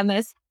your take on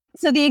this.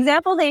 So the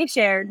example they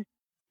shared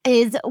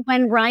is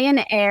when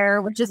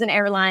Ryanair, which is an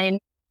airline,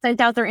 sent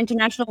out their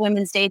International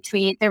Women's Day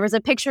tweet. There was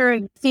a picture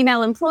of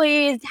female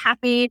employees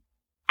happy,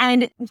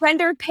 and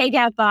Gender Pay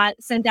Gap Bot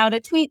sent out a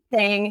tweet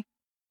saying,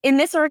 in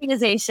this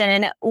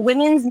organization,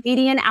 women's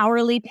median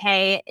hourly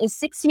pay is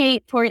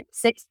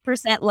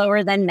 68.6%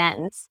 lower than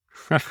men's.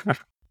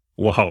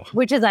 Wow.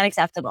 Which is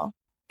unacceptable.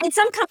 And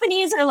some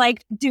companies are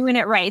like doing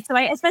it right. So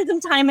I spent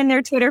some time in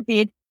their Twitter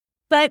feed,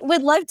 but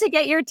would love to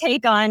get your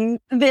take on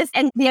this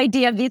and the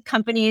idea of these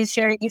companies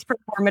sharing these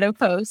performative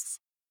posts.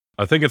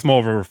 I think it's more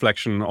of a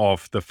reflection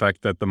of the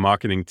fact that the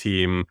marketing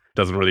team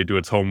doesn't really do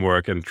its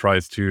homework and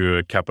tries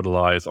to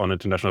capitalize on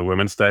International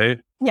Women's Day.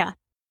 Yeah.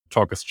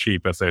 Talk is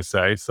cheap, as they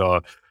say. So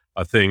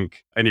I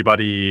think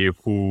anybody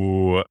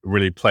who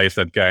really plays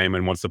that game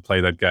and wants to play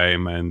that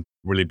game and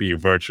really be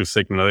virtue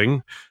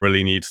signaling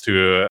really needs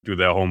to do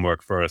their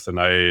homework first.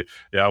 And I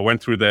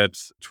went through that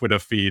Twitter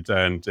feed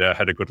and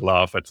had a good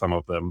laugh at some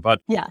of them.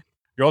 But yeah.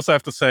 You also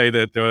have to say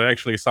that there are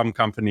actually some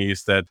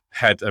companies that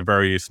had a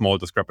very small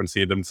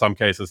discrepancy. And in some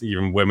cases,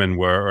 even women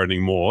were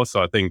earning more.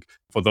 So I think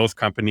for those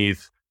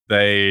companies,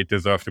 they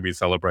deserve to be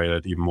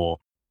celebrated even more.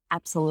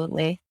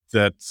 Absolutely.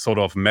 That sort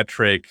of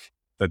metric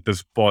that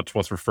this bot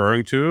was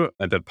referring to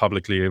and that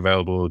publicly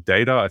available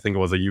data, I think it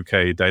was a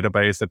UK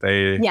database that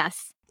they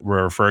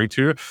were referring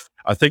to.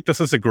 I think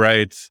this is a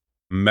great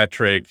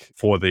metric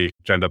for the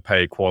gender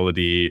pay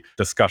equality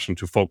discussion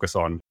to focus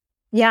on.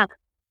 Yeah.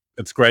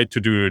 It's great to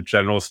do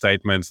general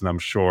statements, and I'm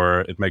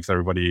sure it makes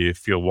everybody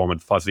feel warm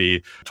and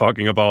fuzzy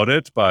talking about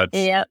it. But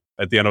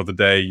at the end of the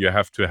day, you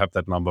have to have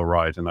that number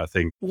right. And I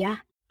think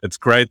it's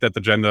great that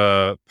the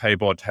gender pay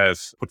board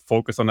has put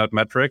focus on that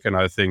metric. And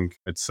I think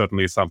it's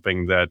certainly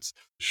something that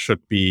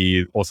should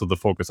be also the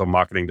focus of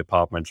marketing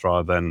departments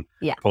rather than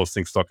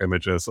posting stock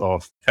images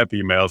of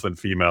happy males and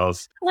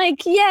females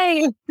Like,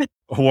 yay.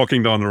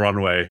 walking down the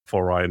runway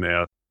for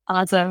Ryanair.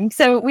 Awesome.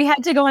 So we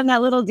had to go on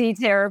that little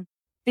detour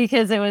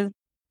because it was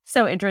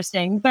so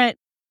interesting. But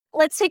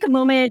let's take a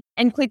moment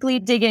and quickly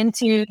dig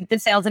into the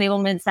sales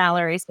enablement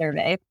salary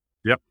survey.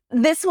 Yep.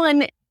 This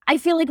one, I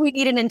feel like we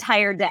need an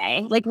entire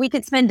day. Like we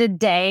could spend a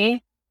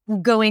day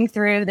going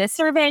through this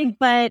survey,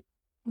 but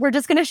we're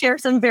just going to share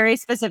some very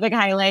specific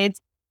highlights.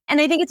 And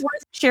I think it's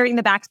worth sharing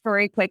the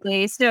backstory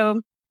quickly.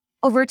 So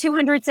over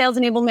 200 sales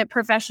enablement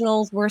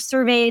professionals were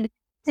surveyed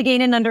to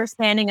gain an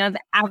understanding of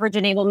average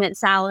enablement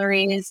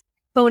salaries,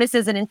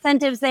 bonuses and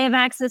incentives they have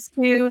access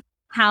to,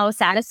 how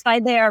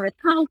satisfied they are with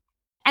comp.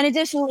 And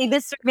additionally,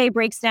 this survey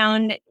breaks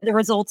down the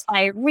results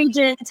by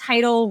region,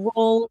 title,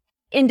 role,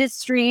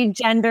 industry,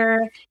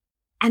 gender,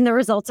 and the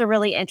results are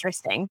really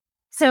interesting.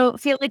 So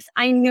Felix,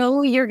 I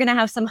know you're going to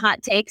have some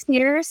hot takes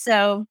here,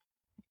 so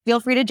feel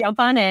free to jump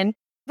on in.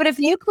 But a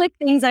few quick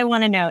things I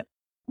want to note.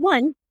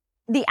 One,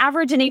 the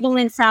average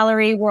enablement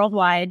salary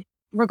worldwide,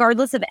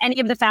 regardless of any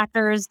of the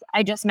factors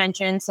I just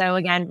mentioned, so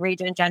again,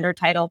 region, gender,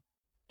 title,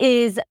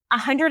 is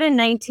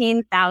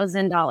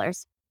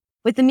 $119,000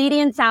 with the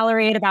median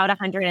salary at about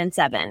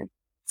 $107,000.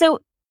 So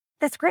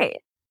that's great.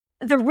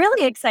 The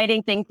really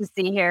exciting thing to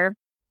see here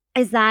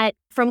is that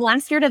from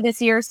last year to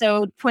this year,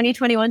 so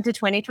 2021 to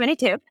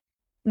 2022,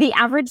 the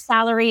average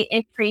salary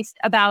increased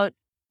about,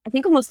 I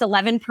think, almost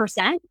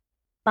 11%.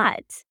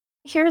 But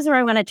here's where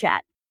I want to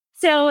chat.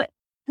 So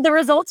the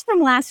results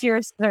from last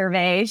year's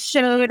survey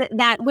showed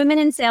that women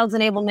in sales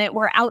enablement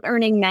were out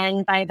earning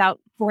men by about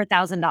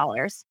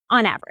 $4,000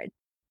 on average.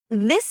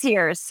 This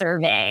year's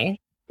survey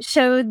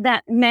showed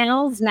that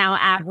males now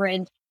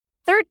average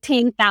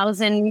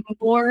 $13,000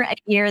 more a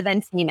year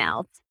than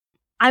females.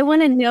 I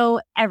want to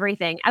know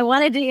everything. I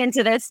want to dig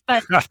into this,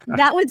 but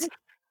that was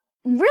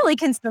really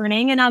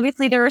concerning. And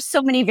obviously, there are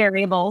so many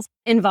variables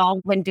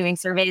involved when doing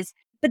surveys.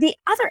 But the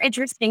other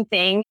interesting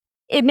thing,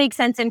 it makes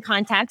sense in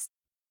context,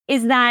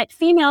 is that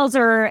females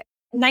are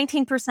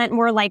 19%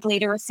 more likely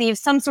to receive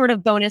some sort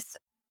of bonus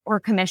or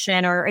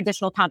commission or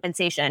additional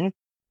compensation.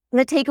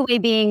 The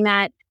takeaway being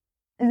that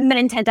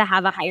men tend to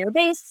have a higher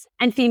base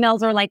and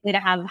females are likely to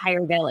have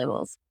higher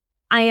variables.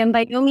 I am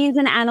by no means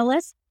an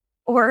analyst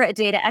or a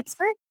data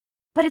expert,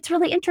 but it's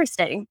really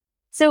interesting.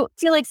 So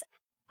Felix,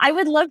 I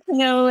would love to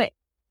know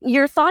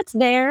your thoughts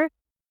there,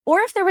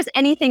 or if there was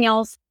anything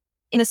else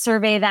in the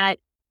survey that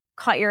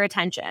caught your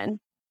attention.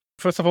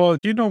 First of all,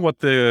 do you know what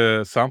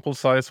the sample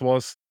size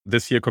was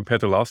this year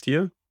compared to last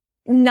year?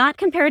 Not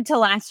compared to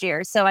last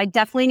year. So I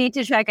definitely need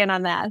to check in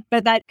on that,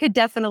 but that could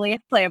definitely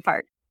play a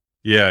part.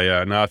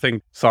 Yeah. No, I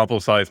think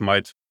sample size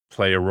might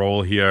play a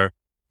role here.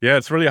 Yeah,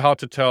 it's really hard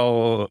to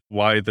tell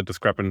why the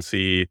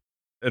discrepancy.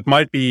 It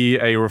might be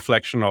a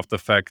reflection of the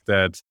fact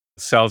that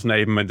sales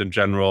enablement in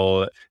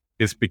general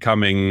is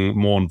becoming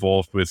more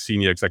involved with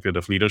senior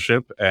executive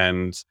leadership.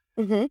 And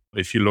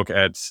if you look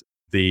at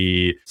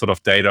the sort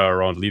of data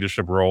around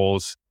leadership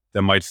roles,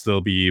 there might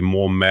still be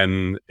more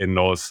men in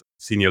those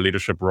senior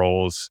leadership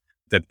roles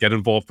that get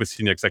involved with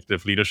senior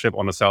executive leadership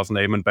on a sales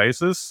enablement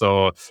basis.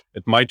 So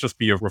it might just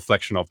be a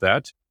reflection of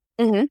that,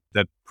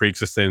 that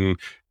pre-existing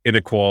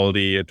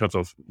inequality in terms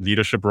of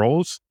leadership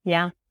roles.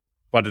 Yeah.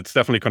 But it's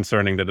definitely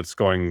concerning that it's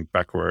going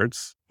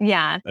backwards.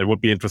 Yeah. It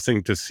would be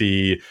interesting to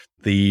see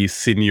the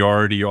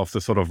seniority of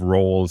the sort of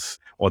roles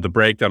or the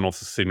breakdown of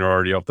the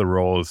seniority of the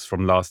roles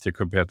from last year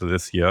compared to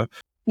this year.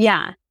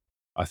 Yeah.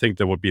 I think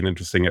that would be an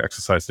interesting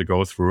exercise to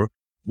go through.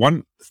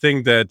 One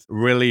thing that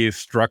really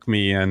struck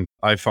me and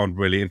I found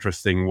really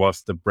interesting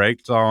was the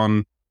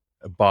breakdown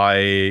by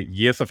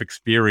years of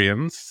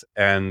experience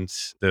and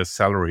the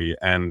salary.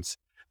 And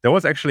that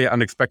was actually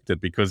unexpected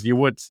because you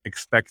would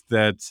expect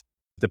that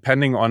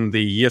depending on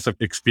the years of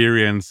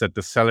experience, that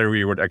the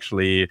salary would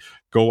actually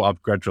go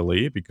up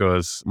gradually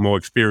because more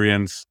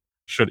experience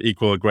should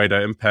equal greater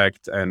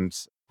impact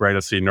and greater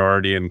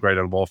seniority and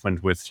greater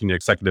involvement with senior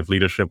executive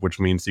leadership,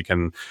 which means you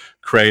can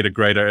create a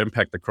greater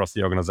impact across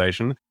the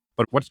organization.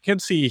 But what you can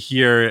see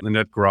here in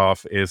that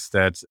graph is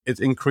that it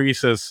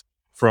increases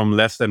from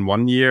less than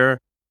 1 year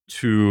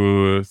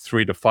to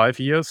 3 to 5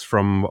 years,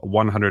 from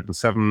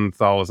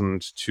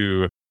 107,000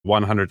 to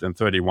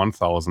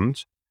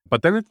 131,000.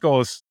 But then it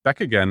goes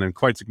back again and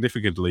quite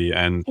significantly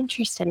and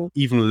Interesting.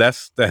 even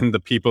less than the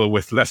people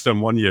with less than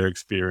 1 year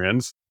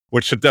experience,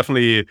 which should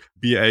definitely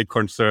be a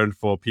concern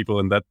for people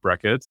in that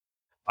bracket.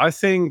 I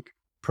think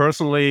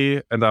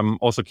personally, and I'm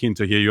also keen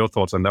to hear your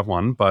thoughts on that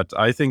one, but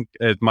I think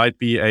it might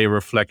be a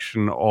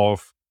reflection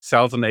of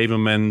sales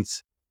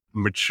enablement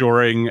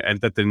maturing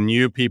and that the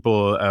new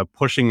people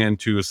pushing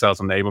into sales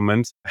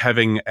enablement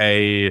having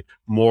a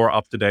more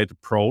up-to-date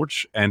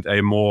approach and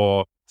a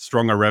more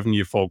stronger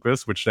revenue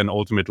focus, which then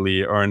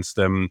ultimately earns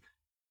them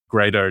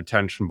greater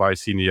attention by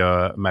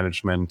senior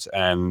management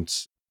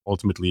and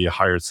ultimately a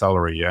higher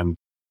salary. And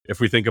if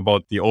we think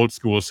about the old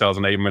school sales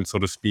enablement, so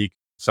to speak,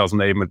 sales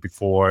enablement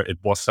before it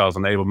was sales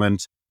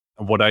enablement,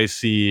 what I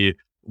see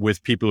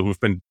with people who've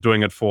been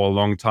doing it for a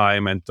long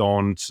time and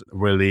don't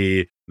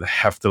really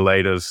have the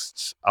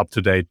latest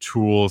up-to-date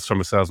tools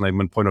from a sales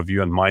enablement point of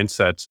view and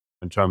mindset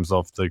in terms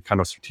of the kind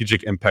of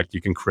strategic impact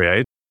you can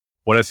create.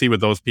 What I see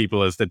with those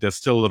people is that there's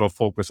still a little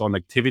focus on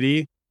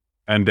activity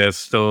and there's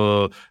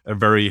still a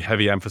very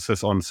heavy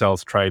emphasis on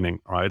sales training,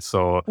 right?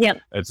 So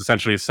it's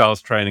essentially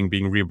sales training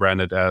being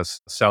rebranded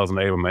as sales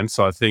enablement.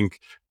 So I think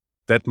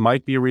that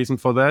might be a reason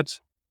for that.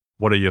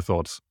 What are your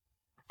thoughts?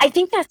 I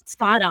think that's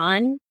spot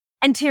on.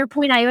 And to your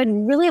point, I would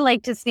really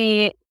like to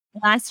see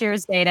last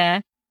year's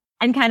data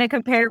and kind of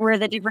compare where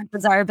the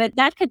differences are, but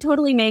that could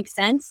totally make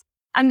sense.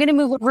 I'm going to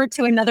move over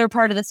to another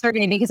part of the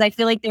survey because I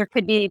feel like there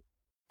could be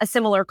a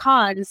similar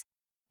cause,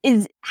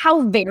 is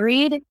how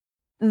varied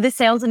the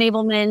sales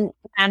enablement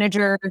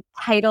manager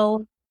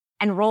title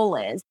and role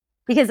is.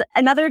 Because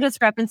another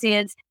discrepancy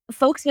is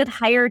folks with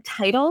higher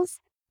titles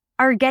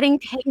are getting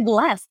paid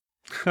less,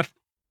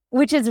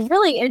 which is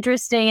really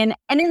interesting.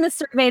 And in the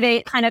survey,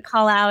 they kind of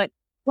call out,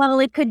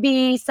 well, it could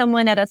be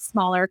someone at a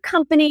smaller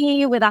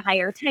company with a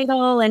higher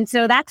title. And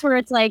so that's where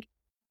it's like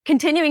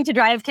continuing to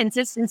drive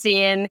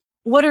consistency in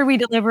what are we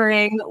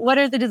delivering? What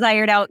are the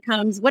desired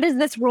outcomes? What does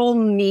this role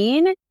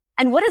mean?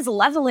 And what does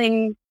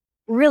leveling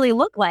really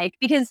look like?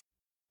 Because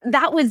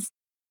that was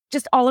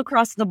just all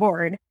across the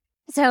board.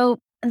 So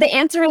the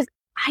answer is,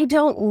 I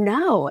don't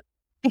know,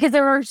 because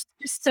there are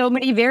just so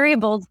many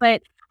variables,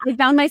 but I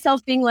found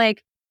myself being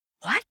like,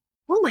 what?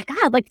 Oh my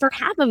God, like for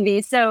half of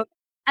these. So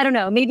I don't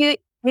know, maybe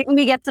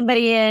we get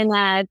somebody in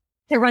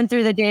to run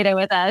through the data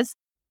with us.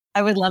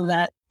 I would love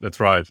that. That's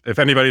right. If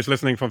anybody's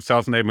listening from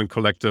Sales Enablement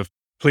Collective,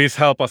 please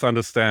help us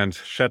understand,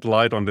 shed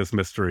light on this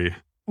mystery.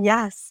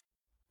 Yes.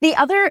 The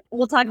other,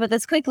 we'll talk about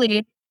this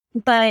quickly,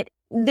 but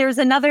there's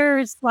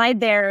another slide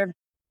there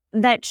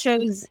that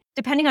shows,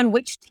 depending on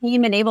which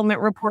team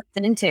enablement reports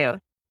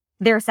into,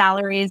 their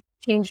salaries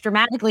change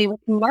dramatically, with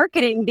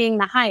marketing being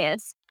the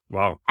highest.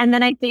 Wow. And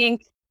then I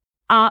think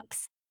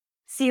ops,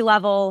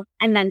 C-level,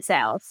 and then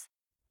sales.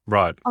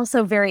 Right.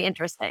 Also very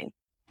interesting.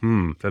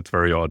 That's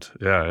very odd.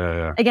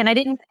 Yeah. Again, I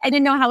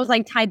didn't know how it was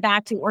like tied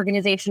back to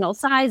organizational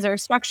size or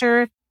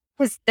structure,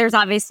 because there's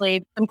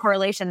obviously some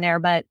correlation there,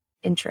 but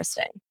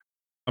interesting.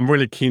 I'm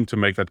really keen to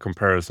make that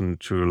comparison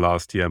to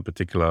last year in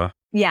particular.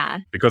 Yeah.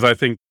 Because I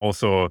think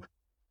also,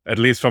 at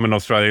least from an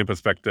Australian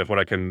perspective, what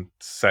I can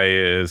say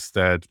is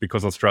that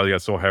because Australia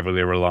is so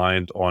heavily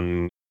reliant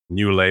on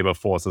new labor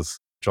forces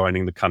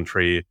joining the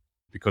country,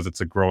 because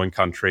it's a growing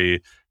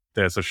country,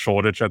 there's a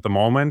shortage at the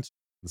moment,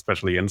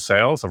 especially in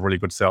sales, of really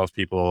good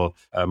salespeople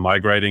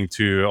migrating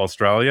to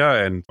Australia.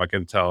 And I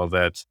can tell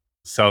that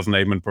sales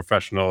enablement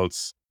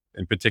professionals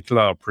in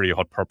particular are pretty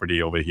hot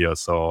property over here.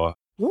 So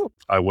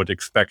I would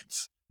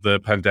expect the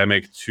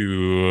pandemic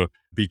to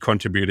be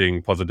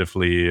contributing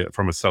positively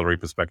from a salary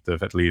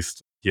perspective, at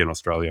least here in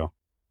Australia.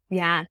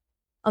 Yeah.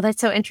 Oh, that's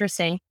so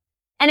interesting.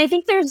 And I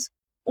think there's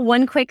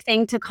one quick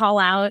thing to call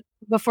out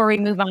before we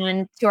move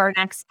on to our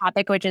next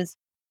topic, which is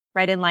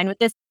right in line with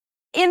this.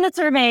 In the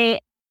survey,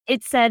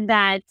 it said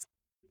that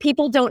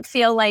people don't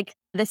feel like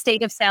the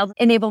state of sales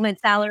enablement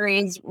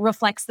salaries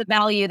reflects the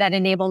value that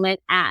enablement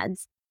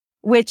adds,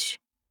 which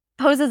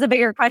poses a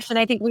bigger question.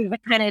 I think we've been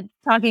kind of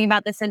talking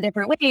about this in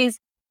different ways.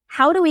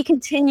 How do we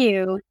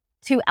continue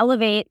to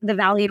elevate the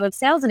value of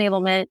sales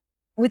enablement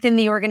within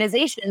the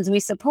organizations we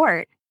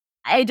support?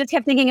 I just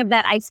kept thinking of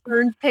that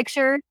iceberg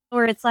picture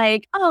where it's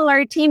like, oh,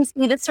 our teams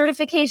see the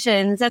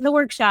certifications and the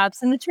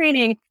workshops and the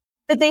training,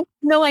 but they have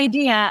no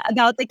idea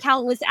about the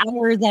countless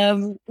hours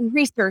of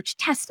research,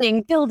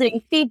 testing,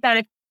 building,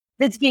 feedback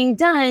that's being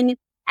done.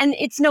 And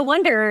it's no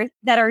wonder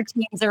that our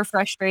teams are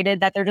frustrated,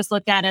 that they're just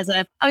looked at as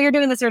oh, you're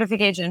doing the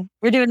certification,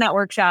 you're doing that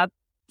workshop.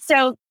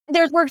 So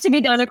there's work to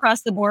be done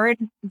across the board,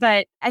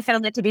 but I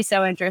found it to be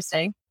so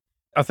interesting.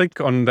 I think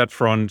on that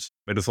front,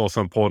 it is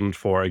also important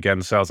for,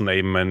 again, sales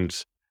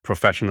enablement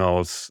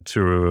professionals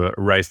to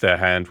raise their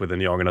hand within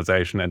the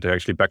organization and to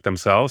actually back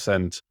themselves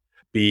and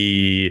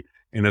be,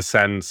 in a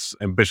sense,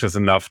 ambitious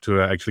enough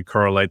to actually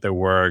correlate their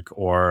work,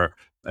 or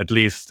at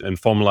least in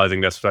formalizing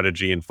their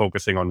strategy and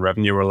focusing on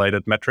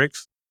revenue-related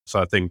metrics.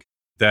 So I think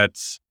that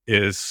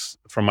is,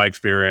 from my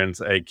experience,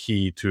 a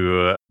key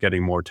to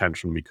getting more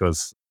attention,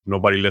 because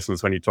nobody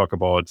listens when you talk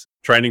about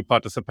training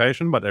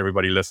participation, but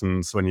everybody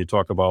listens when you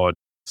talk about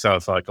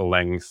sales cycle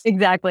length,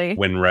 exactly,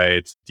 win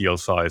rate, deal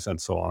size, and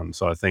so on.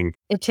 So I think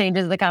it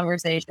changes the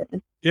conversation.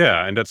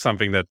 Yeah, and that's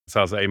something that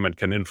sales enablement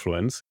can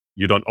influence.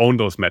 You don't own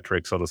those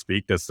metrics, so to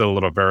speak. There's still a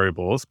lot of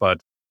variables,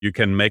 but you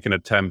can make an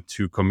attempt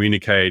to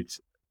communicate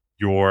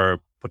your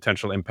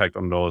potential impact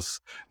on those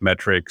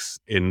metrics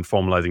in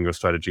formalizing your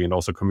strategy and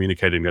also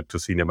communicating it to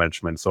senior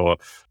management. So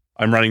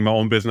I'm running my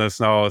own business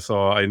now,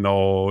 so I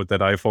know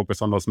that I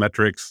focus on those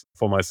metrics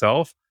for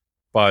myself.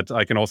 But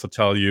I can also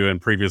tell you, in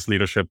previous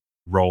leadership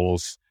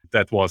roles,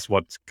 that was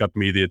what got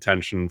me the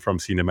attention from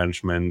senior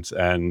management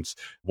and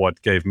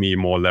what gave me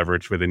more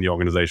leverage within the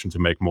organization to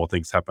make more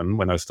things happen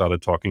when I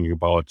started talking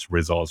about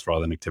results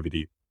rather than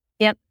activity.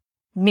 Yep.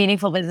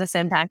 Meaningful business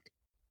impact.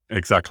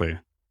 Exactly.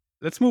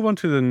 Let's move on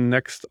to the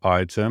next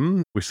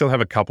item. We still have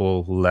a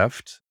couple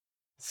left.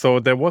 So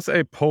there was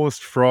a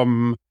post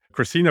from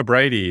Christina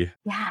Brady,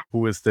 Yeah.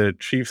 who is the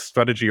Chief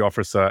Strategy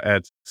Officer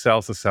at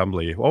Sales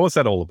Assembly. What was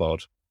that all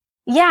about?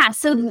 Yeah.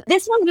 So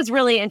this one was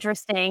really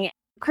interesting.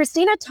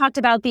 Christina talked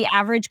about the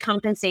average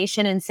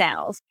compensation in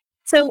sales.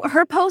 So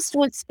her post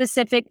was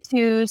specific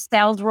to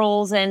sales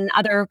roles and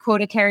other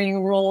quota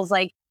carrying roles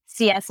like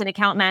CS and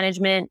account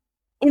management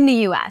in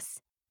the US.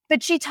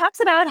 But she talks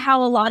about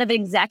how a lot of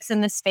execs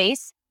in the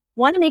space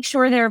want to make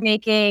sure they're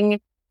making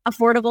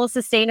affordable,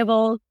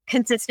 sustainable,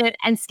 consistent,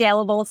 and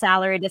scalable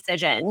salary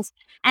decisions.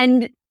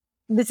 And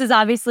this is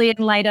obviously in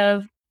light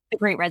of the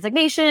Great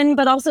Resignation,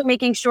 but also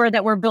making sure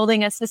that we're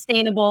building a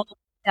sustainable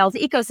sales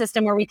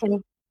ecosystem where we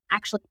can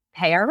actually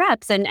pay our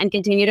reps and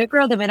continue to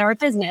grow them in our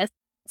business.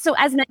 So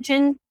as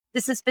mentioned,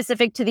 this is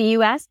specific to the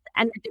US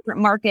and the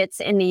different markets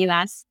in the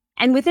US.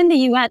 And within the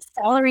US,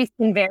 salaries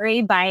can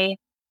vary by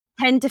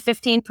 10 to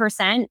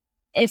 15%,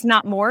 if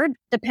not more,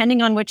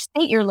 depending on which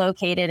state you're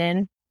located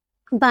in.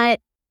 But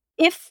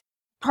if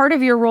part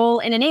of your role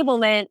in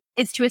enablement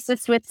is to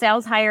assist with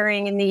sales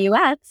hiring in the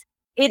US,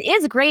 it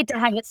is great to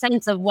have a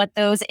sense of what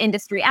those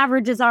industry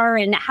averages are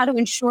and how to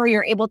ensure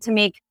you're able to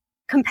make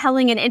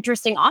compelling and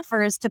interesting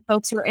offers to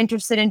folks who are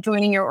interested in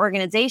joining your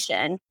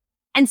organization.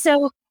 And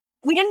so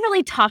we didn't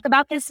really talk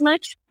about this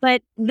much,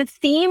 but the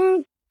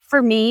theme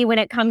for me when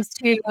it comes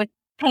to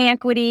pay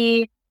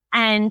equity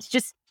and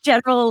just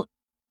general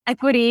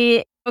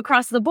equity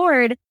across the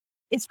board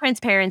is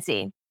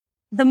transparency.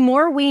 The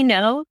more we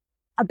know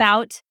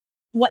about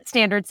what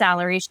standard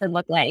salary should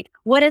look like,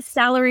 what a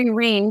salary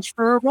range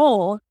for a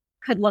role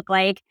could look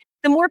like,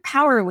 the more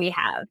power we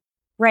have,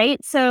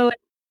 right? So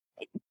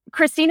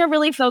Christina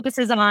really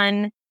focuses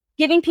on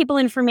giving people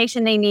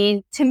information they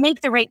need to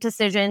make the right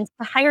decisions,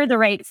 to hire the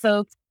right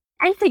folks,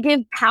 and to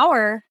give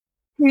power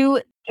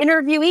to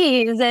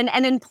interviewees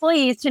and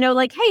employees to know,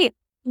 like, hey,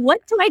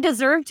 what do I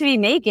deserve to be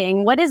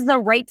making? What is the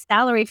right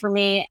salary for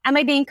me? Am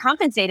I being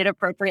compensated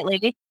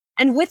appropriately?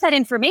 And with that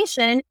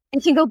information,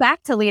 it can go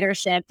back to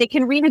leadership. They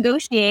can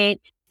renegotiate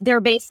their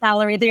base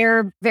salary,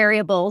 their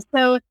variables.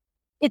 So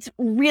it's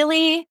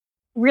really,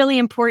 really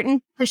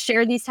important to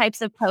share these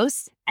types of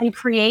posts and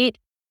create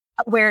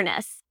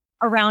awareness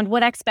around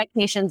what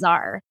expectations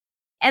are.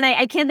 And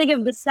I can't think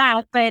of the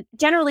stat, but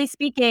generally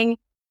speaking,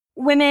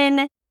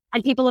 women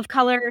and people of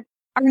color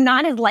are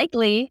not as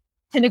likely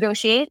to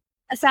negotiate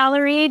a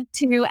salary,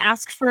 to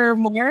ask for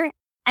more.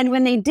 And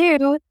when they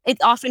do,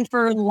 it's often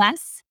for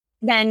less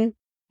than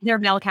their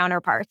male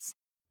counterparts.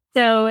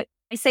 So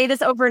I say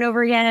this over and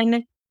over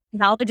again,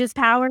 knowledge is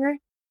power,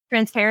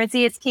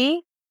 transparency is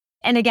key.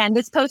 And again,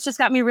 this post just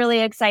got me really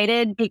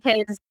excited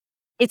because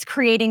it's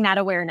creating that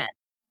awareness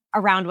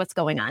around what's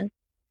going on.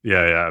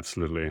 Yeah,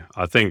 absolutely.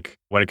 I think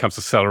when it comes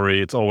to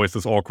salary, it's always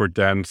this awkward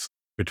dance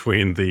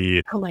between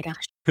the Oh my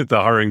gosh. the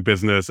hiring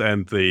business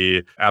and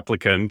the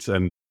applicant.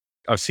 And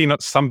I've seen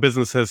some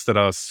businesses that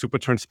are super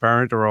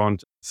transparent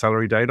around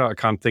salary data. I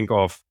can't think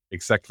of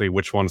exactly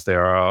which ones they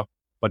are,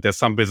 but there's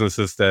some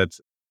businesses that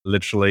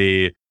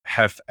literally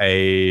have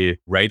a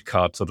rate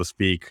card, so to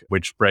speak,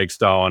 which breaks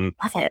down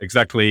Love it.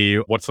 exactly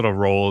what sort of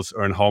roles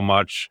earn how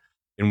much,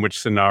 in which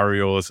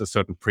scenarios a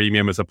certain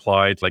premium is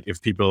applied, like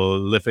if people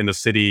live in the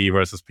city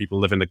versus people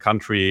live in the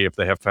country, if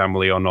they have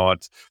family or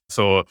not.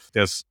 So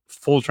there's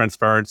full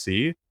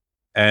transparency.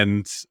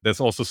 And there's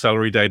also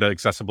salary data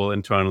accessible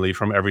internally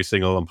from every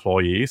single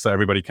employee. So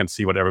everybody can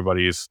see what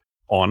everybody's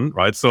on,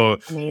 right? So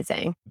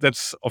Amazing.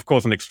 that's, of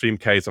course, an extreme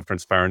case of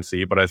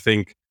transparency. But I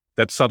think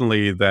that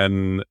suddenly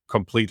then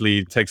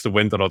completely takes the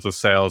wind out of the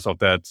sails of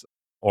that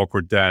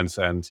awkward dance,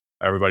 and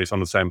everybody's on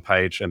the same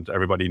page and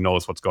everybody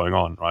knows what's going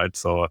on, right?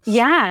 So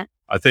Yeah.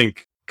 I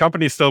think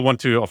companies still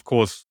want to, of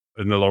course,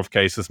 in a lot of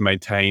cases,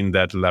 maintain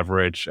that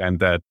leverage and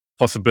that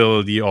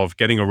possibility of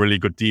getting a really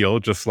good deal,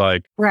 just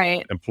like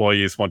Right.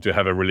 employees want to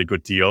have a really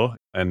good deal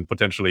and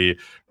potentially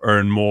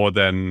earn more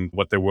than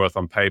what they're worth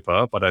on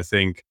paper. But I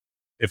think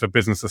if a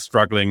business is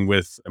struggling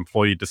with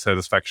employee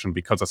dissatisfaction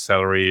because of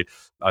salary,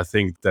 I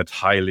think that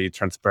highly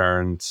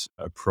transparent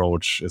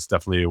approach is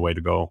definitely a way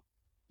to go.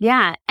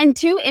 Yeah. And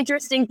two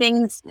interesting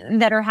things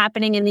that are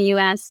happening in the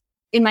US.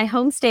 In my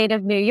home state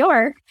of New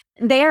York,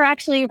 they are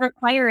actually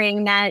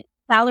requiring that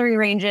salary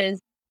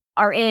ranges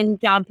are in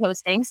job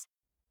postings.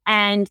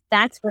 And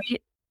that's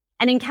great.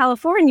 And in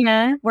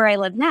California, where I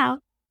live now,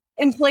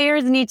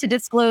 employers need to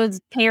disclose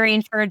pay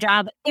range for a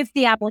job if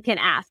the applicant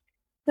asks.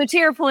 So to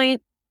your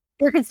point,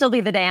 there could still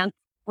be the dance,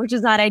 which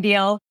is not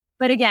ideal.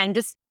 But again,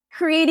 just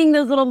creating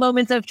those little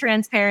moments of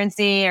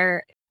transparency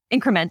or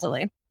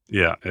incrementally.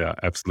 Yeah,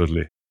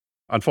 absolutely.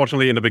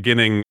 Unfortunately, in the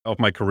beginning of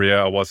my career,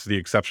 I was the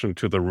exception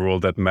to the rule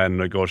that men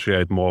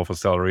negotiate more for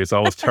salaries. I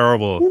was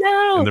terrible in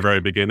No. the very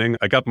beginning.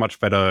 I got much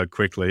better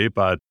quickly,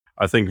 but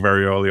I think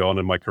very early on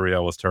in my career, I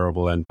was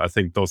terrible. And I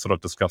think those sort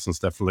of discussions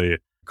definitely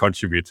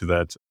contribute to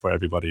that for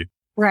everybody.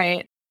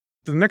 Right.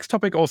 The next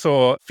topic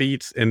also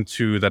feeds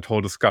into that whole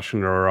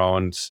discussion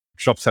around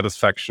job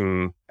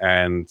satisfaction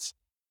and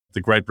the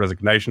Great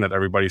Resignation that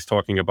everybody's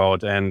talking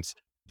about. And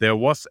there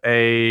was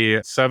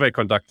a survey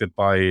conducted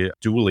by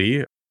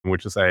Dooley,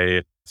 which is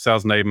a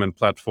sales enablement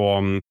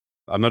platform.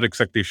 I'm not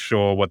exactly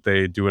sure what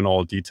they do in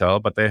all detail,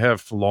 but they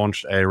have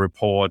launched a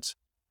report,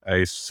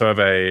 a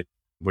survey,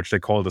 which they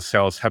call the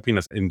Sales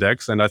Happiness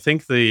Index. And I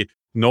think the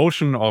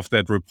notion of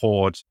that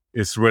report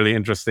is really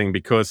interesting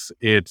because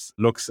it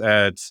looks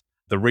at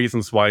the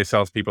reasons why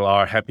salespeople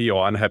are happy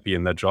or unhappy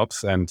in their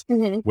jobs, and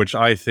which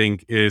I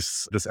think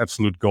is this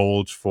absolute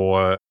gold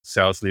for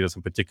sales leaders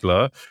in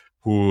particular,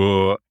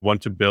 who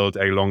want to build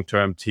a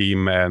long-term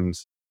team and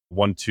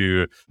want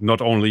to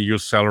not only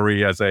use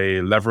salary as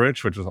a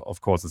leverage, which is,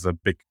 of course, is a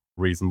big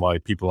reason why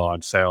people are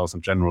in sales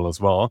in general as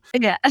well,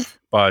 Yeah.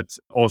 but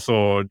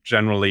also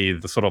generally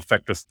the sort of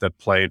factors that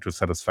play into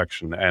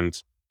satisfaction.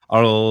 And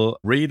I'll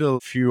read a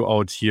few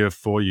out here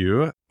for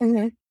you.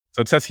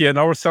 So it says here, in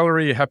our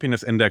salary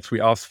happiness index, we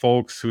asked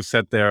folks who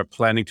said they're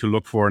planning to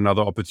look for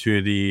another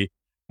opportunity,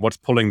 what's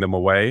pulling them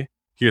away.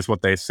 Here's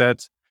what they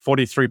said.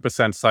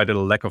 43% cited a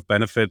lack of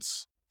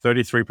benefits.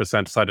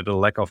 33% cited a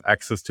lack of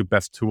access to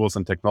best tools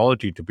and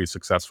technology to be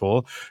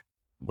successful,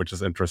 which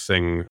is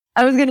interesting.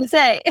 I was going to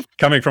say.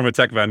 Coming from a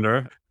tech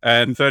vendor.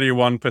 And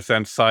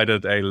 31%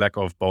 cited a lack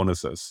of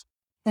bonuses.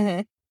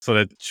 So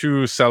that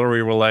 2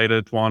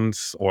 salary-related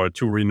ones or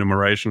 2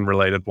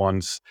 remuneration-related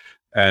ones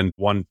and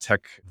 1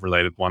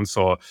 tech-related one.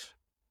 So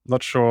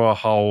not sure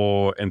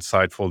how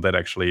insightful that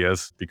actually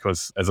is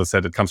because, as I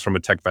said, it comes from a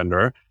tech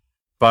vendor.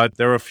 But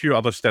there are a few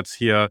other stats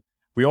here.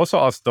 We also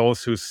asked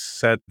those who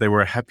said they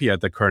were happy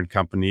at their current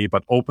company,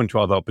 but open to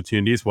other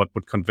opportunities, what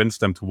would convince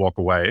them to walk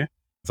away.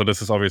 So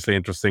this is obviously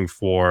interesting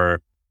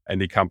for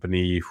any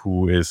company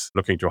who is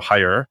looking to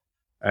hire.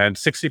 And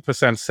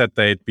 60% said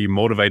they'd be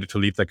motivated to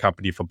leave their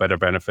company for better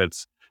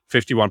benefits.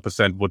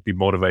 51% would be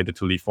motivated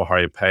to leave for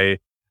higher pay.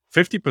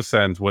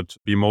 50% would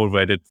be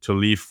motivated to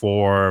leave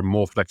for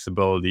more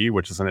flexibility,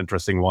 which is an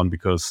interesting one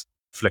because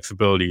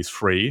flexibility is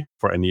free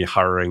for any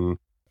hiring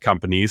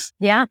companies.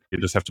 Yeah. You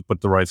just have to put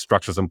the right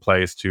structures in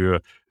place to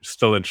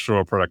still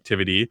ensure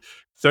productivity.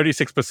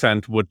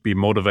 36% would be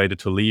motivated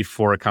to leave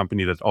for a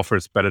company that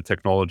offers better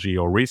technology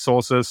or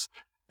resources.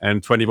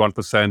 And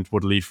 21%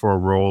 would leave for a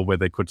role where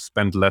they could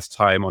spend less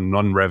time on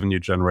non-revenue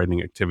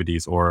generating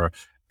activities or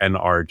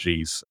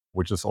NRGs,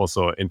 which is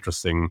also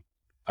interesting.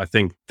 I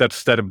think that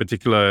stat in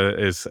particular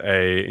is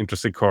a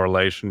interesting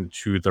correlation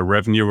to the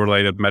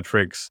revenue-related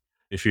metrics.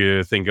 If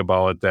you think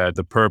about that,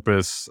 the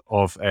purpose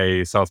of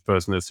a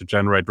salesperson is to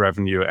generate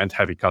revenue and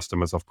happy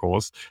customers, of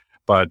course.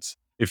 But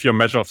if your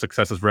measure of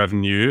success is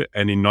revenue,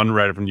 any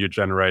non-revenue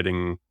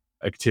generating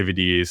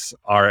activities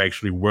are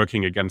actually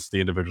working against the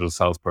individual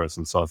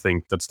salesperson. So I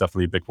think that's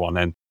definitely a big one.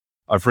 And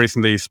I've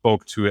recently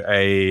spoke to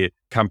a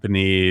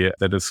company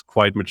that is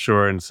quite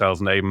mature in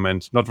sales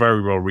enablement, not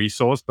very well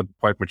resourced, but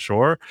quite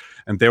mature.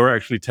 And they were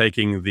actually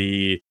taking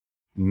the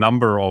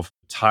number of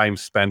time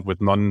spent with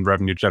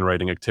non-revenue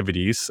generating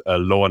activities, a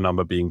lower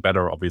number being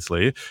better,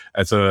 obviously,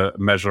 as a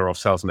measure of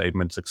sales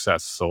enablement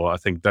success. So I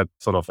think that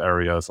sort of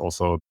area is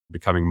also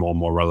becoming more and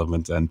more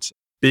relevant and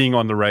being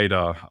on the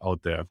radar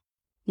out there.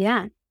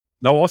 Yeah.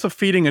 Now, also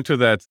feeding into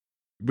that,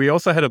 we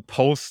also had a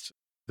post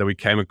that we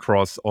came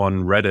across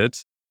on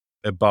Reddit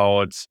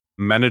about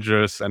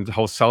managers and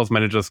how sales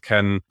managers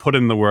can put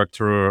in the work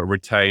to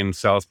retain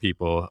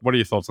salespeople. What are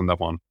your thoughts on that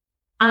one?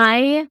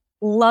 I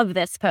love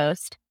this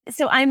post.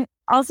 So I'm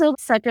also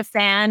such a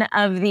fan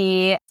of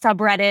the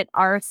subreddit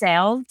r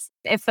sales.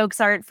 If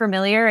folks aren't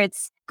familiar,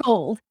 it's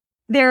gold.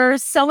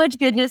 There's so much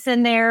goodness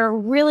in there,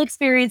 real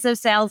experience of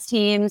sales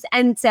teams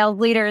and sales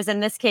leaders in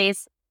this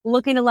case,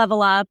 looking to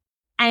level up.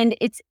 And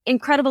it's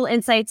incredible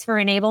insights for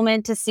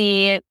enablement to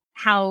see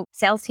how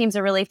sales teams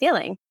are really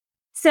feeling.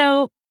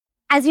 So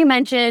as you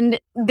mentioned,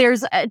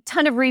 there's a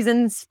ton of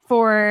reasons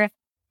for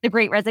the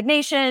Great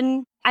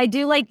Resignation. I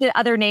do like the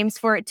other names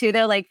for it too,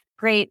 though, like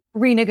Great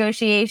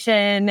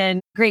Renegotiation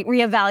and Great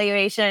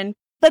Reevaluation.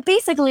 But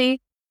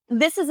basically,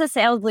 this is a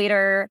sales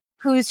leader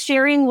who's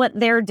sharing what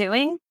they're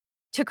doing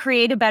to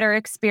create a better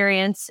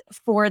experience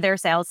for their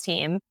sales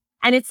team.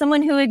 And it's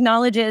someone who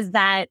acknowledges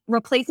that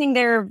replacing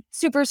their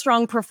super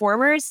strong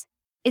performers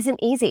isn't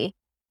easy.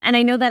 And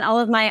I know that all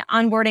of my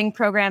onboarding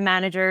program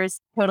managers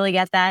totally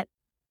get that.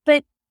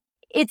 But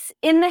it's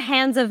in the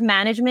hands of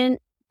management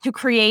to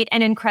create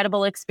an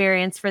incredible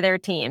experience for their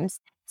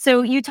teams.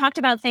 So you talked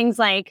about things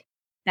like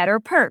better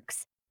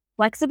perks,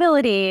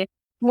 flexibility,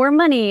 more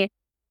money,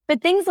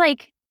 but things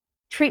like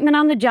treatment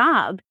on the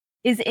job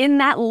is in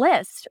that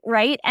list,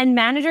 right? And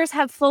managers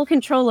have full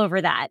control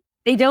over that.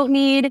 They don't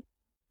need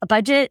a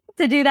budget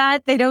to do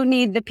that. They don't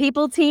need the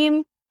people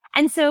team.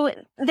 And so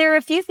there are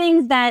a few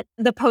things that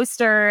the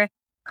poster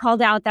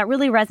called out that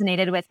really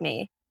resonated with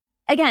me.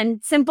 Again,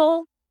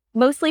 simple,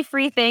 mostly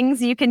free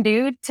things you can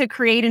do to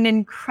create an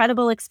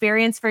incredible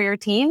experience for your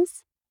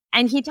teams.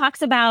 And he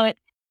talks about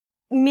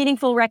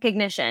meaningful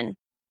recognition.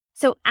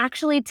 So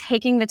actually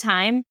taking the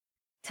time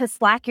to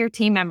Slack your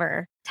team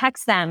member,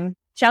 text them,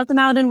 shout them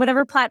out in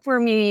whatever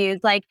platform you use,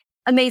 like,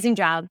 amazing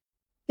job.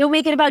 Don't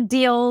make it about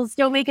deals.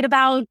 Don't make it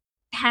about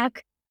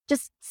tech.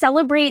 Just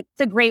celebrate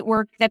the great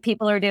work that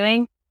people are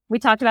doing. We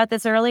talked about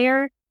this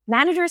earlier.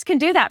 Managers can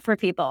do that for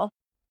people.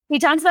 He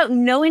talks about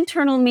no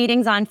internal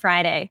meetings on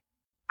Friday.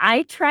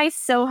 I try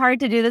so hard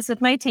to do this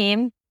with my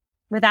team.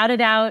 Without a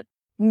doubt,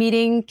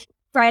 meeting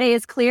Friday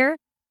is clear.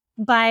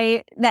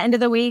 By the end of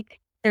the week,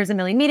 there's a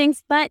million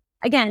meetings. But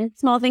again,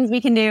 small things we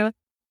can do.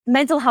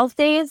 Mental health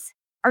days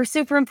are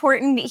super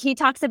important. He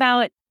talks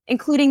about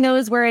including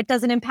those where it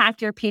doesn't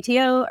impact your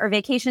PTO or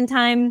vacation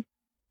time.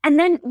 And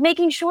then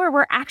making sure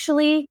we're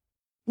actually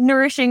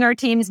nourishing our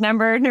team's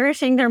member,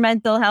 nourishing their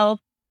mental health,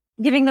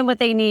 giving them what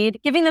they need,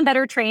 giving them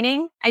better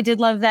training. I did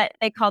love that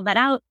they called that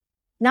out.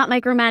 Not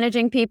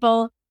micromanaging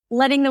people,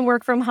 letting them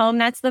work from home.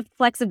 That's the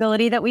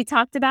flexibility that we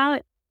talked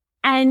about.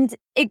 And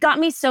it got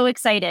me so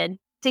excited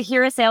to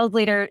hear a sales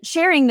leader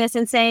sharing this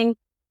and saying,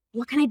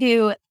 what can I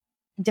do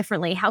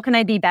differently? How can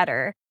I be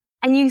better?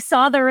 And you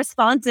saw the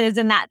responses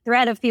in that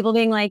thread of people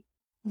being like,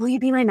 will you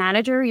be my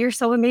manager? You're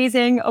so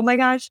amazing. Oh my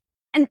gosh.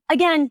 And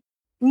again,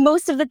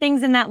 most of the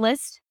things in that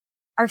list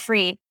are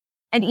free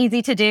and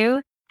easy to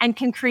do and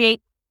can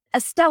create a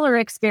stellar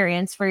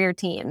experience for your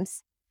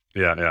teams.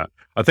 Yeah.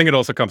 I think it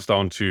also comes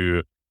down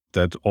to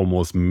that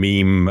almost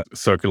meme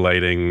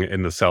circulating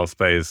in the sales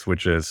space,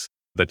 which is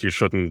that you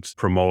shouldn't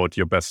promote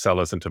your best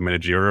sellers into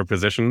managerial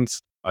positions.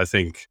 I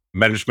think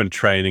management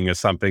training is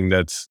something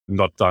that's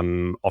not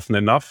done often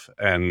enough.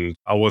 And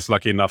I was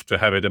lucky enough to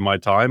have it in my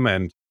time.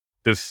 And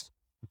this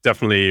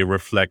definitely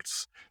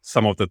reflects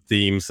some of the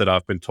themes that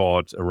I've been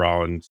taught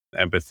around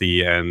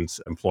empathy and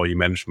employee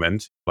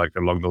management, like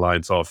along the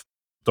lines of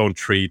don't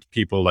treat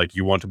people like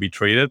you want to be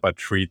treated, but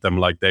treat them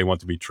like they want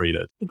to be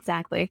treated.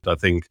 Exactly. I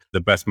think the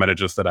best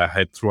managers that I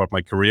had throughout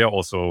my career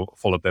also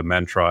followed their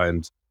mantra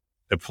and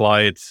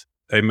applied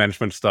a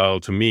management style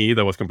to me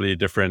that was completely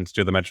different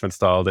to the management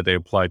style that they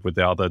applied with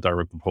their other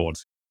direct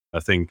reports.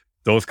 I think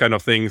those kind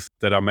of things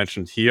that are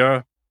mentioned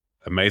here,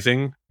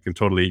 amazing. I can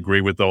totally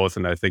agree with those.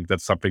 And I think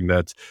that's something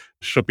that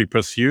should be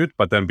pursued.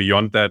 But then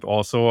beyond that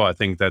also, I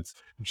think that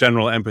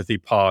general empathy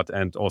part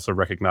and also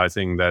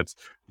recognizing that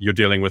you're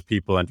dealing with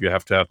people and you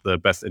have to have the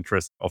best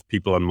interest of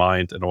people in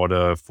mind in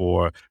order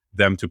for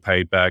them to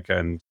pay it back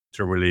and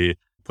to really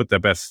put their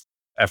best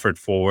effort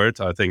forward.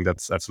 I think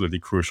that's absolutely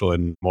crucial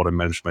in modern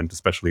management,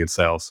 especially in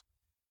sales.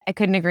 I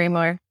couldn't agree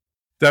more.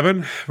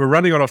 Devin, we're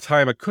running out of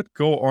time. I could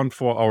go on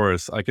for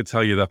hours. I could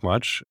tell you that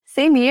much.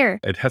 Same here.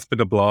 It has been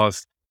a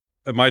blast.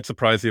 It might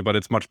surprise you, but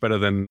it's much better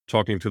than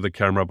talking to the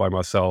camera by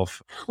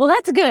myself. Well,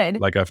 that's good.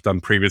 Like I've done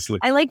previously.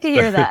 I like to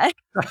hear that.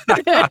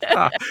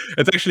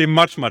 It's actually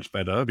much, much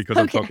better because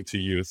I'm talking to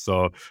you.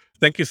 So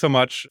thank you so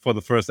much for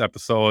the first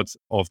episode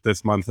of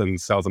this month in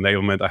Sales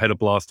Enablement. I had a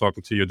blast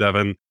talking to you,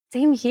 Devin.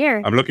 Same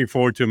here. I'm looking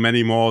forward to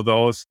many more of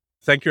those.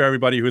 Thank you,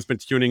 everybody who's been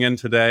tuning in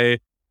today.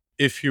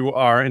 If you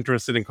are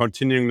interested in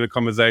continuing the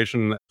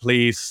conversation,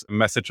 please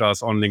message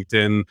us on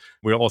LinkedIn.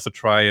 We'll also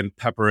try and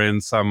pepper in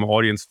some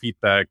audience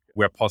feedback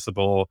where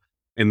possible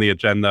in the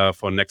agenda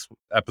for next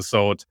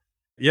episode.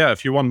 Yeah,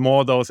 if you want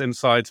more of those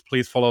insights,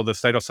 please follow the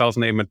State of Sales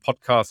Enablement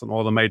podcast on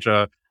all the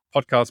major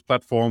podcast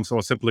platforms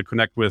or simply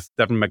connect with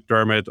Devin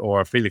McDermott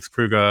or Felix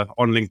Kruger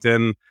on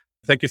LinkedIn.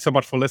 Thank you so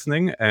much for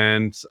listening,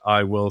 and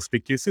I will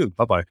speak to you soon.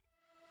 Bye-bye.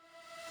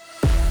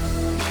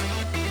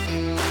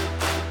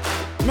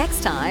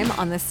 Next time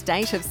on the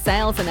State of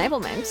Sales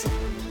Enablement.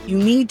 You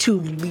need to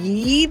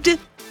lead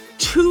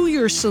to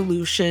your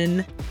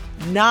solution,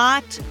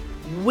 not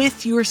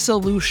with your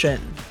solution.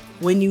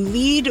 When you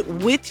lead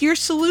with your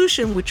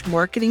solution, which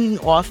marketing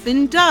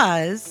often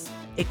does,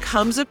 it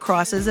comes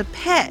across as a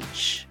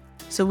pitch.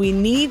 So we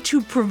need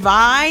to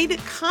provide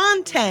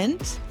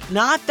content,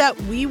 not that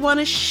we want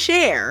to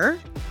share,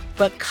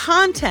 but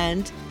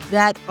content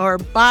that our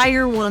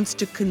buyer wants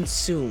to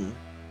consume.